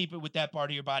got to keep it with that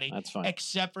part of your body. That's fine.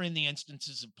 Except for in the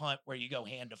instances of punt where you go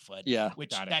hand to foot, Yeah.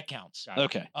 which Got it. that counts. Got it.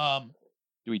 Okay.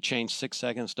 Do we change 6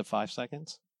 seconds to 5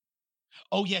 seconds?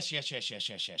 Oh yes.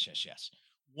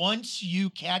 Once you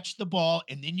catch the ball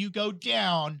and then you go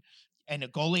down, and the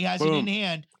goalie has it in Boom.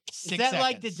 hand, Is 6 that seconds.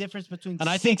 like the difference between And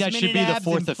I think that should 6-minute be the abs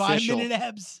fourth and official. 5-minute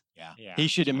abs? Yeah, Yeah. He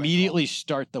should Great call. immediately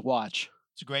start the watch.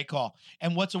 it's a great call.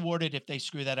 And what's awarded if they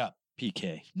screw that up?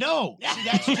 PK. No, see,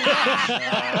 that's too much. So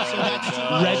that's too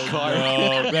much. Red card.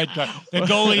 No, red card. The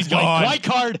goalie's gone. White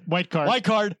card. White card. White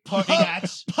card.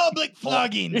 That's Public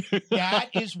flogging. that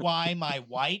is why my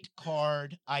white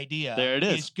card idea There it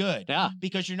is. good. Yeah.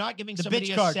 Because you're not giving The somebody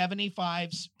bitch a card.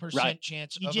 75% Right.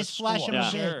 chance You of just a flash score. them Yeah.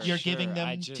 a bit. You're Sure, giving them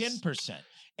I just- 10%.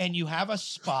 And you have a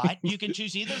spot. You can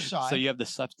choose either side. So you have the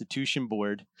substitution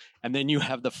board, and then you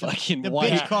have the fucking The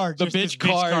white bitch card. the Just the bitch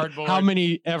bitch card. card board. How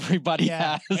many everybody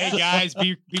Yeah. has? Hey guys,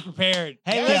 be prepared.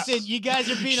 Hey, Yes. listen, you guys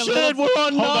are being a Shit, little. we're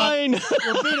on Hold on. 9.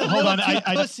 We're being a Hold little on. too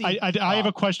pussy. I have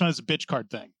a question on this bitch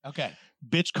card thing. okay.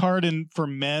 Bitch card and for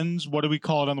men's, what do we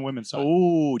call it on the women's side?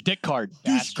 Oh, dick card.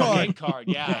 That's card. Red card.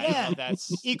 Yeah. I Yeah. know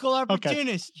that's. Equal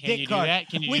opportunist. Can Dick you card. do that?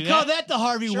 Can you We do call that? that the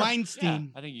Harvey Sure. Yeah,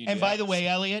 Weinstein. I think you. And do by that. the way,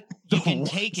 Elliot, you The can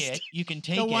take Weinstein. it. You can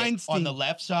take The it on Weinstein. the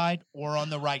left side or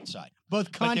on the right side.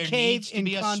 Both But there concave needs to and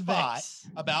be a convex.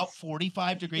 About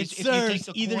 45 It degrees. If you take serves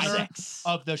the either corner sex.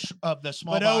 of the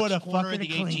small But oh, box, what a corner of fucker the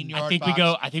to clean. 18-yard I think box, we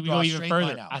go. I think we draw go a even straight further.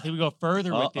 line out. I think we go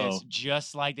further with this, Uh-oh.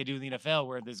 just like they do in the NFL,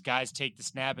 where those guys take the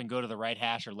snap and go to the right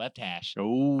hash or left hash.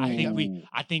 Oh, I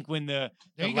think when There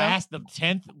the you go. the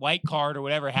 10th white card or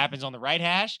whatever happens on the right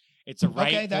hash, it's a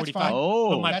right Okay, that's 45. fine.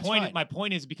 Oh, But That's fine. my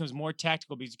point is it becomes more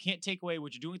tactical because you can't take away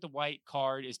what you're doing with the white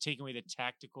card is taking away the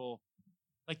tactical.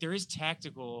 Like there is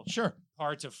tactical Sure.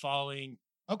 parts of falling.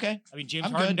 Okay. I mean, James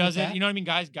I'm Harden good with does it. that. You know what I mean?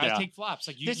 Guys Yeah. take flops.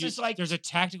 Like This is like- there's a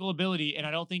tactical ability, and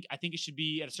I think it should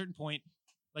be at a certain point.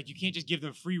 Like you can't just give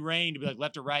them free reign to be like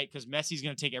left or right because Messi's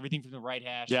going to take everything from the right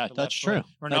hash. Yeah, to the that's left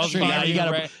true. foot. That's Ronaldo's true. gonna Now take you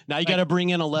everything got right- to now you like, got to bring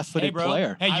in a Hey, left-footed bro.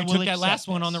 player. Hey, I you will took that last accept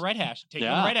one on the this. right hash. Take it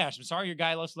on Yeah. the right hash. I'm sorry, your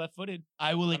guy left footed.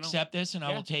 I will I don't know. accept this and I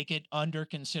Yeah. will take it under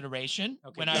consideration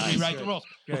Okay, when I nice. rewrite the Good. rules.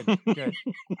 Good, good.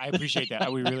 I appreciate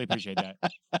that. We really appreciate that.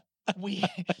 We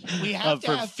have to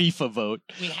For have FIFA vote.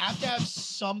 we have to have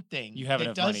something You have that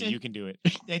enough money. doesn't You can do it.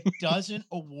 that doesn't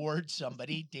award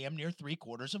somebody damn near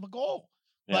 3/4 of a goal.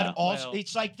 Yeah. But also Well-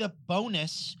 it's like the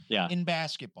bonus Yeah. in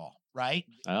basketball, right?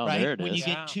 Oh, right? there it when is. you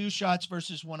Yeah. get 2 shots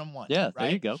versus 1-on-1. Yeah, right? there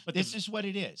you go. But This the, is what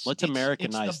it is. Let's It's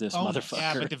Americanize the this bonus. motherfucker.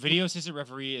 yeah, but the video assistant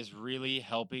referee is really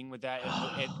helping with that.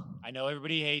 I know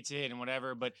everybody hates it and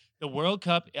whatever, but the World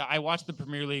Cup, I watch the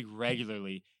Premier League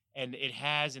regularly, and it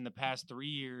has in the past 3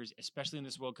 years, especially in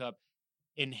this World Cup,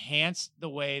 enhanced the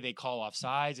way they call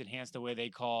offsides, enhanced the way they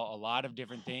call a lot of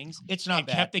different things, It's not and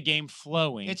bad. kept the game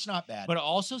flowing. It's not bad. but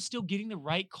also still getting the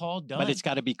right call done. But it's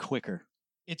got to be quicker.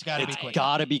 It's got to be It's quick.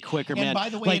 got to be quicker, And man. by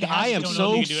the way, like it has I to am be- I don't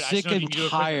know so if you can do it. I just sick don't know if and you can do it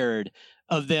quicker. tired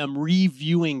of them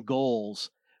reviewing goals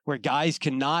where guys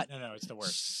cannot no, it's the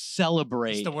worst.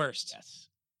 celebrate It's the worst. Yes.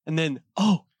 and then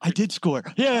I did score.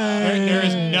 Yeah. There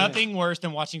is nothing worse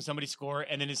than watching somebody score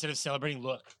and then instead of celebrating,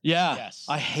 look. Yeah. Yes.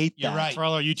 I hate You're that. right. For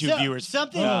all our YouTube So- viewers,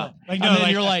 something- Yeah. like And then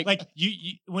like, you're like-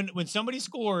 you when somebody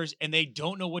scores and they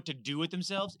don't know what to do with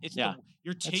themselves, it's Yeah.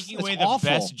 you're taking it's away the awful.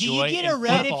 best Do joy you get in a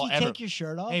red if football you ever. take your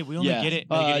shirt off? Hey, we only Yeah. get it.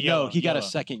 No, you get a no, yellow. he got a Yellow.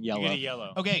 second You yellow. get a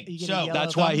yellow. Okay, You get a so yellow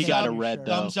That's why he thumbs got up a on your red, shirt.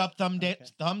 though. thumbs up, Okay.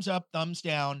 thumbs up, thumbs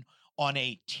down on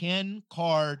a 10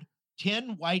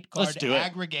 white card Let's do it.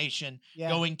 aggregation Yeah.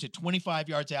 going to 25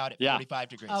 yards out at Yeah. 45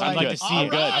 degrees. I I'd like like good. to see All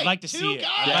it. right, I'd like to two see it.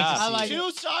 guys. I'd like to Yeah. see I like it. it.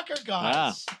 Two soccer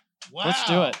guys. Wow. Let's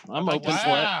do it. I'm like open to see for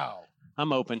it. Wow.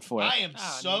 I'm open for it. I am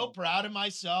Ah, I so mean, proud of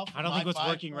myself. I don't think it's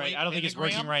working right. I don't think it's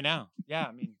working right now. Yeah,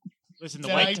 I mean, listen, the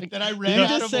white That I Did read you out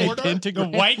just of say order. the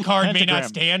pentagram? white card may not Pentagram.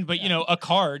 stand, but you know, a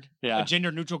card, Yeah. a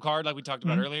gender neutral card like we talked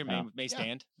about Mhm. earlier may Yeah.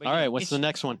 stand. But All you right, know, what's the it's-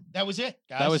 next one? That was it,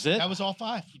 guys. That was it? That was all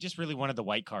 5. you just really wanted the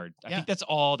white card. I Yeah. think that's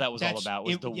all that was all That's- about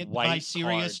was the white My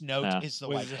serious card. note Yeah. is the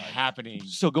was white card. happening.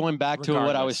 So going back to what I was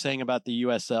Regardless. saying about the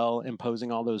USL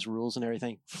imposing all those rules and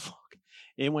everything, fuck,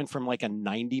 it went from like a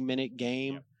 90-minute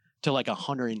game Yep. to like a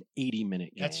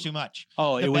 180-minute game. That's too much.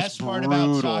 Oh, The it was best brutal.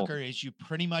 part about soccer is you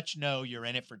pretty much know you're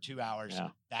in it for 2 hours. Yeah.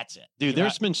 That's it. Dude, Think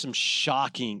there's about- been some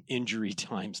shocking injury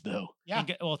times though. Yeah.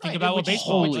 Think Right, about what which-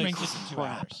 baseball which Holy brings us to 2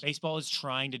 crap. hours. Baseball is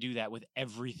trying to do that with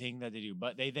everything that they do,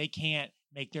 but they can't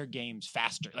make their games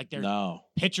faster. Like their No,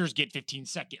 pitchers get 15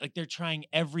 seconds. Like they're trying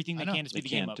everything I they know. can to they speed the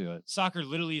game can't up. do it. Soccer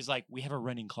literally is like we have a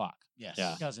running clock. Yes.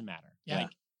 Yeah. It doesn't matter. Yeah. Like,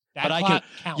 that But I clock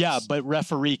counts. Yeah, but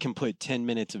referee can put 10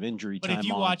 minutes of injury But time if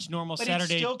you on. watch normal But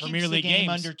Saturday it still Premier keeps the League game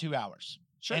games under 2 hours.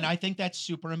 sure. And I think that's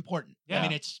super important. I Yeah.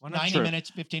 mean, it's Why not? 90 True. minutes,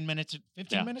 15 minutes,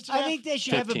 15 Yeah. minutes. and a I half. think they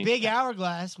should have a 15. big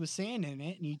hourglass with sand in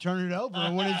it, and you turn it over,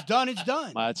 and when it's done, it's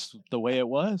done. That's the way it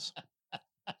was.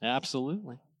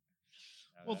 Absolutely.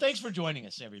 Well, thanks for joining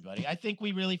us, everybody. I think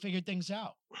we really figured things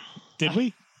out. Did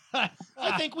we?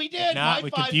 I think we If did. not, My we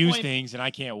 5 confuse point- things, and I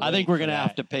can't wait. I think we're for gonna have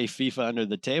that. to pay FIFA under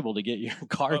the table to get your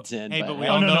cards in. hey, but we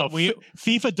Oh, all no, know no. we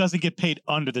FIFA doesn't get paid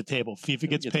under the table. FIFA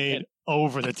gets Gets paid paid.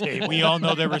 over the table. we all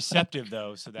know they're receptive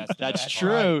though, so that's the That's best true.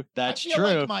 part. That's I feel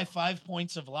true. like my 5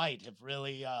 points of light have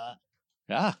really,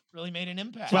 Yeah. really made an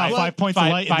impact. Wow, Well, 5 points of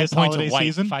light in this points holiday of white.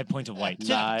 season. 5 points of white. To-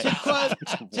 Nice. to quote-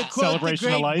 to quote the Celebration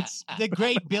of great- lights. The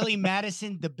great Billy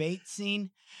Madison debate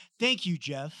scene. Thank you,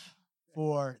 Jeff,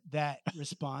 for that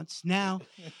response. Now,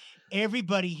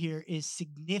 everybody here is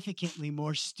significantly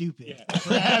more stupid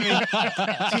for having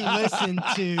to listen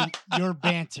to your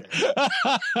banter.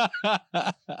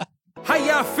 How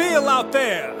y'all feel out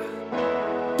there?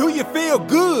 Do you feel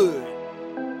good?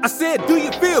 I said, do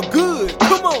you feel good?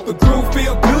 Come on. The groove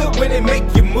feel good when it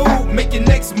make you move. Make your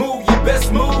next move your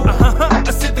best move.